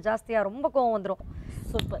நாட்டுப்பற்று ஜாஸ்தியாக ரொம்ப கோவம் வந்துடும்.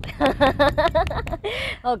 சூப்பர்.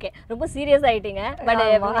 ஓகே, ரொம்ப சீரியஸ் ஆயிட்டீங்க. பட்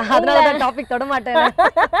அதனால தான் டாபிக் தொட மாட்டேன்.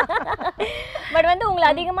 பட் வந்து உங்களை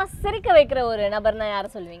அதிகமாக சிரிக்க வைக்கிற ஒரு நபர்னா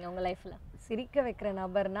யாரை சொல்லுவீங்க உங்கள் லைஃப்பில்? சிரிக்க வைக்கிற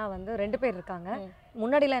நபர்னா வந்து 2 பேர் இருக்காங்க.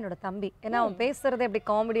 முன்னாடிலாம் என்னோட தம்பி, ஏன்னா அவன் பேசுறது எப்படி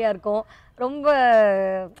காமெடியாக இருக்கும், ரொம்ப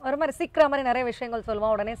ஒரு மாதிரி சீக்கிர மாதிரி நிறைய விஷயங்கள்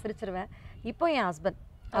சொல்லுவான், உடனே சிரிச்சிருவேன். இப்போ என் ஹஸ்பண்ட்,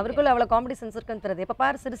 அவருக்குள்ள அவ்வளோ காமெடி சென்ஸ் இருக்குன்னு தெரியாது. எப்போ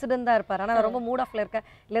பாரு சிரிச்சுன்னு தான் இருப்பார். ஆனால் ரொம்ப மூட் ஆஃப்ல இருக்கேன்,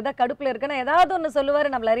 இல்லை ஏதாவது கடுப்பில் இருக்கேன்னா ஏதாவது ஒன்று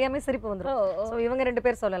சொல்லுவார், நம்மள அறியாமே சிரிப்பு வந்துடும். ஸோ இவங்க 2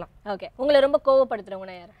 பேர் சொல்லலாம். ஓகே, உங்களை ரொம்ப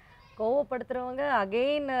கோவப்படுத்துறவங்கன்னா யார்? கோவப்படுத்துறவங்க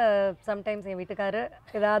அகெயின் சம்டைம்ஸ் என் வீட்டுக்காரு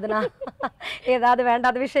ஏதாவது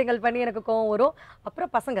வேண்டாத விஷயங்கள் பண்ணி எனக்கு கோவம் வரும்.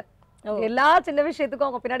 அப்புறம் பசங்க எல்லா சின்ன விஷயத்துக்கும்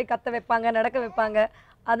அவங்க பின்னாடி கத்த வைப்பாங்க, நடக்க வைப்பாங்க.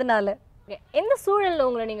 அதனால எந்த சூழல்ல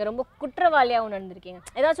உங்களை நீங்க ரொம்ப குற்றவாளியா உணர்ந்திருக்கீங்க?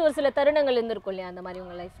 ஏதாச்சும் ஒரு சில தருணங்கள் இருந்திருக்கும் இல்லையா அந்த மாதிரி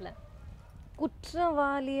உங்க லைஃப்ல?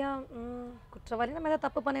 குற்றவாளியா குற்றவாளி நம்ம ஏதாவது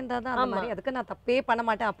தப்பு பண்ணியிருந்தா தான் அந்த மாதிரி. அதுக்கு நான் தப்பே பண்ண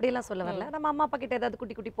மாட்டேன் அப்படியெல்லாம் சொல்ல வரல. நம்ம அம்மா அப்பா கிட்ட ஏதாவது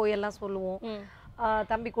குட்டி குட்டி போய் எல்லாம் சொல்லுவோம்,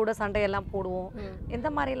 தம்பி கூட சண்டையெல்லாம் போடுவோம், இந்த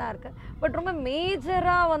மாதிரிலாம் இருக்கு. பட் ரொம்ப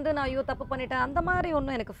மேஜராக வந்து நான் ஐயோ தப்பு பண்ணிட்டேன் அந்த மாதிரி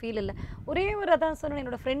ஒன்றும் எனக்கு ஃபீல் இல்லை. ஒரே ஒரு அதான் சொன்னேன்,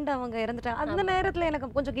 என்னோட ஃப்ரெண்ட் அவங்க இறந்துட்டாங்க. அந்த நேரத்தில்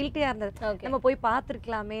எனக்கு கொஞ்சம் கில்ட்டியாக இருந்தது. நம்ம போய்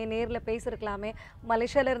பார்த்துருக்கலாமே, நேரில் பேசிருக்கலாமே,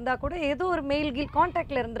 மலேசியாவில் இருந்தால் கூட ஏதோ ஒரு மெயில்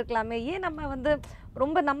கான்டாக்டில் இருந்திருக்கலாமே, ஏன் நம்ம வந்து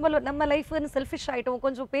ரொம்ப நம்ம லைஃப்னு செல்ஃபிஷ் ஆகிட்டோம்,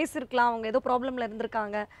 கொஞ்சம் பேசியிருக்கலாம், அவங்க ஏதோ ப்ராப்ளமில்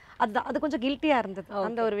இருந்திருக்காங்க, அது கொஞ்சம் கில்ட்டியாக இருந்தது.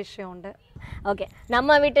 அந்த ஒரு விஷயம் உண்டு. ஓகே,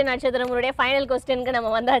 நம்ம வீட்டு நட்சத்திரங்களுடைய ஃபைனல் क्वेश्चनக்கு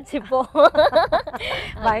நம்ம வந்தாச்சு. இப்போ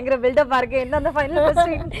பயங்கர பில்டப் இருக்கு. என்ன அந்த ஃபைனல்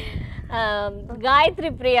क्वेश्चन? காயத்ரி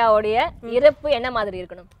பிரியாவுடைய இறப்பு என்ன மாதிரி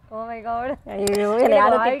இருக்கணும்? ஓ மை காட், ஐயோ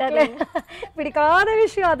பிடிக்காத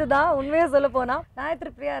விஷயம் அதுதான். உண்மையா சொல்ல போனா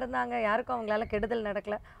காயத்ரி பிரியா இருந்தாங்க, யாருக்கும் அவங்களால கெடுதல்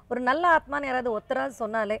நடக்கல, ஒரு நல்ல ஆத்மான்னு யாராவது ஒத்தராது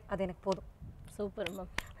சொன்னாலே அது எனக்கு போதும். Super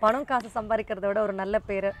ma'am. பணம் காசு சம்பாதிக்கிறத விட ஒரு நல்ல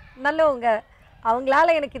பேர், நல்லவங்க,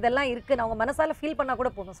 அவங்களால எனக்கு இதெல்லாம் இருக்குன்னு அவங்க மனசால ஃபீல் பண்ணா கூட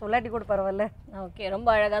போதும், சொல்லாட்டி கூட பரவாயில்ல. ஓகே, ரொம்ப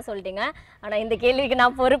அழகா சொல்லிட்டீங்க. ஆனா இந்த கேள்விக்கு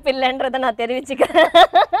நான் பொறுப்பு இல்லைன்றதை நான் தெரிவிச்சுக்கிறேன்.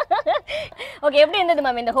 ஓகே, எப்படி இருந்தது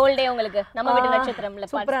மேம் இந்த ஹோல் டே உங்களுக்கு நம்ம வீட்டு நட்சத்திரம்ல?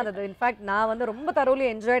 சூப்பரா இருந்தது. இன்ஃபேக்ட் நான் வந்து ரொம்ப தரோலி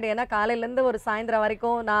என்ஜாய்டு. ஏன்னா காலையிலேருந்து ஒரு சாயந்தரம்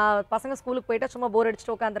வரைக்கும் நான் பசங்க ஸ்கூலுக்கு போயிட்டா சும்மா போர்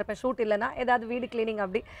அடிச்சுட்டு உட்காந்துருப்பேன். ஷூட் இல்லைன்னா ஏதாவது வீடு கிளீனிங்,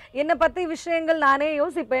 அப்படி என்னை பற்றி விஷயங்கள் நானே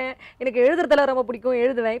யோசிப்பேன். எனக்கு எழுதுறதுல ரொம்ப பிடிக்கும்,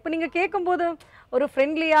 எழுதுவேன். இப்போ நீங்கள் கேட்கும்போது ஒரு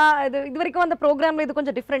ஃப்ரெண்ட்லியாக இது வரைக்கும் அந்த ப்ரோக்ராமில் இது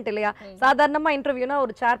கொஞ்சம் டிஃப்ரெண்ட் இல்லையா? சாதாரணமாக இன்டர்வியூனா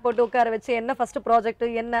ஒரு சேர் போட்டு உட்கார வச்சு என்ன ஃபர்ஸ்ட் ப்ராஜெக்ட்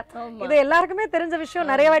என்ன, இது எல்லாருக்குமே தெரிஞ்ச விஷயம்,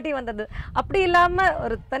 நிறைய வாட்டி வந்தது. அப்படி இல்லாம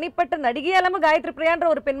ஒரு தனிப்பட்ட நடிகை இல்லாம காயத்ரி பிரியான்ற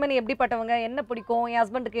ஒரு பெண்மணி எப்படிப்பட்டவங்க, என்ன பிடிக்கும், என்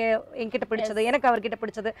ஹஸ்பண்டுக்கு என்கிட்ட பிடிச்சது, எனக்கு அவர்கிட்ட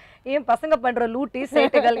பிடிச்சது, என் பசங்க பண்ற லூட்டி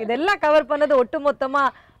சேட்டுகள், இதெல்லாம் கவர் பண்ணது ஒட்டுமொத்தமா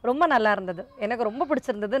ரொம்ப நல்லா இருந்தது. எனக்கு ரொம்ப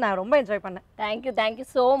பிடிச்சிருந்தது, நான் ரொம்ப என்ஜாய் பண்ணேன். Thank you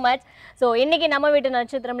so much. ஸோ இன்னைக்கு நம்ம வீட்டு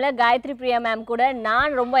நட்சத்திரம்ல காயத்ரி பிரியா மேம் கூட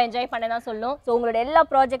நான் ரொம்ப என்ஜாய் பண்ண தான் சொல்லணும். ஸோ உங்களோட எல்லா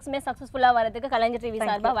ப்ராஜெக்ட்ஸுமே சக்ஸஸ்ஃபுல்லாக வரதுக்கு கலைஞர் டிவி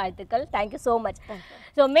சார்பாக வாழ்த்துக்கள். Thank you so much.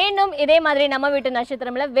 ஸோ மீண்டும் இதே மாதிரி நம்ம வீட்டு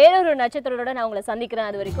நட்சத்திரம்ல வேறொரு நட்சத்திரத்தோட நான் உங்களை சந்திக்கிறேன்.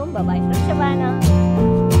 அது வரைக்கும் பாய்.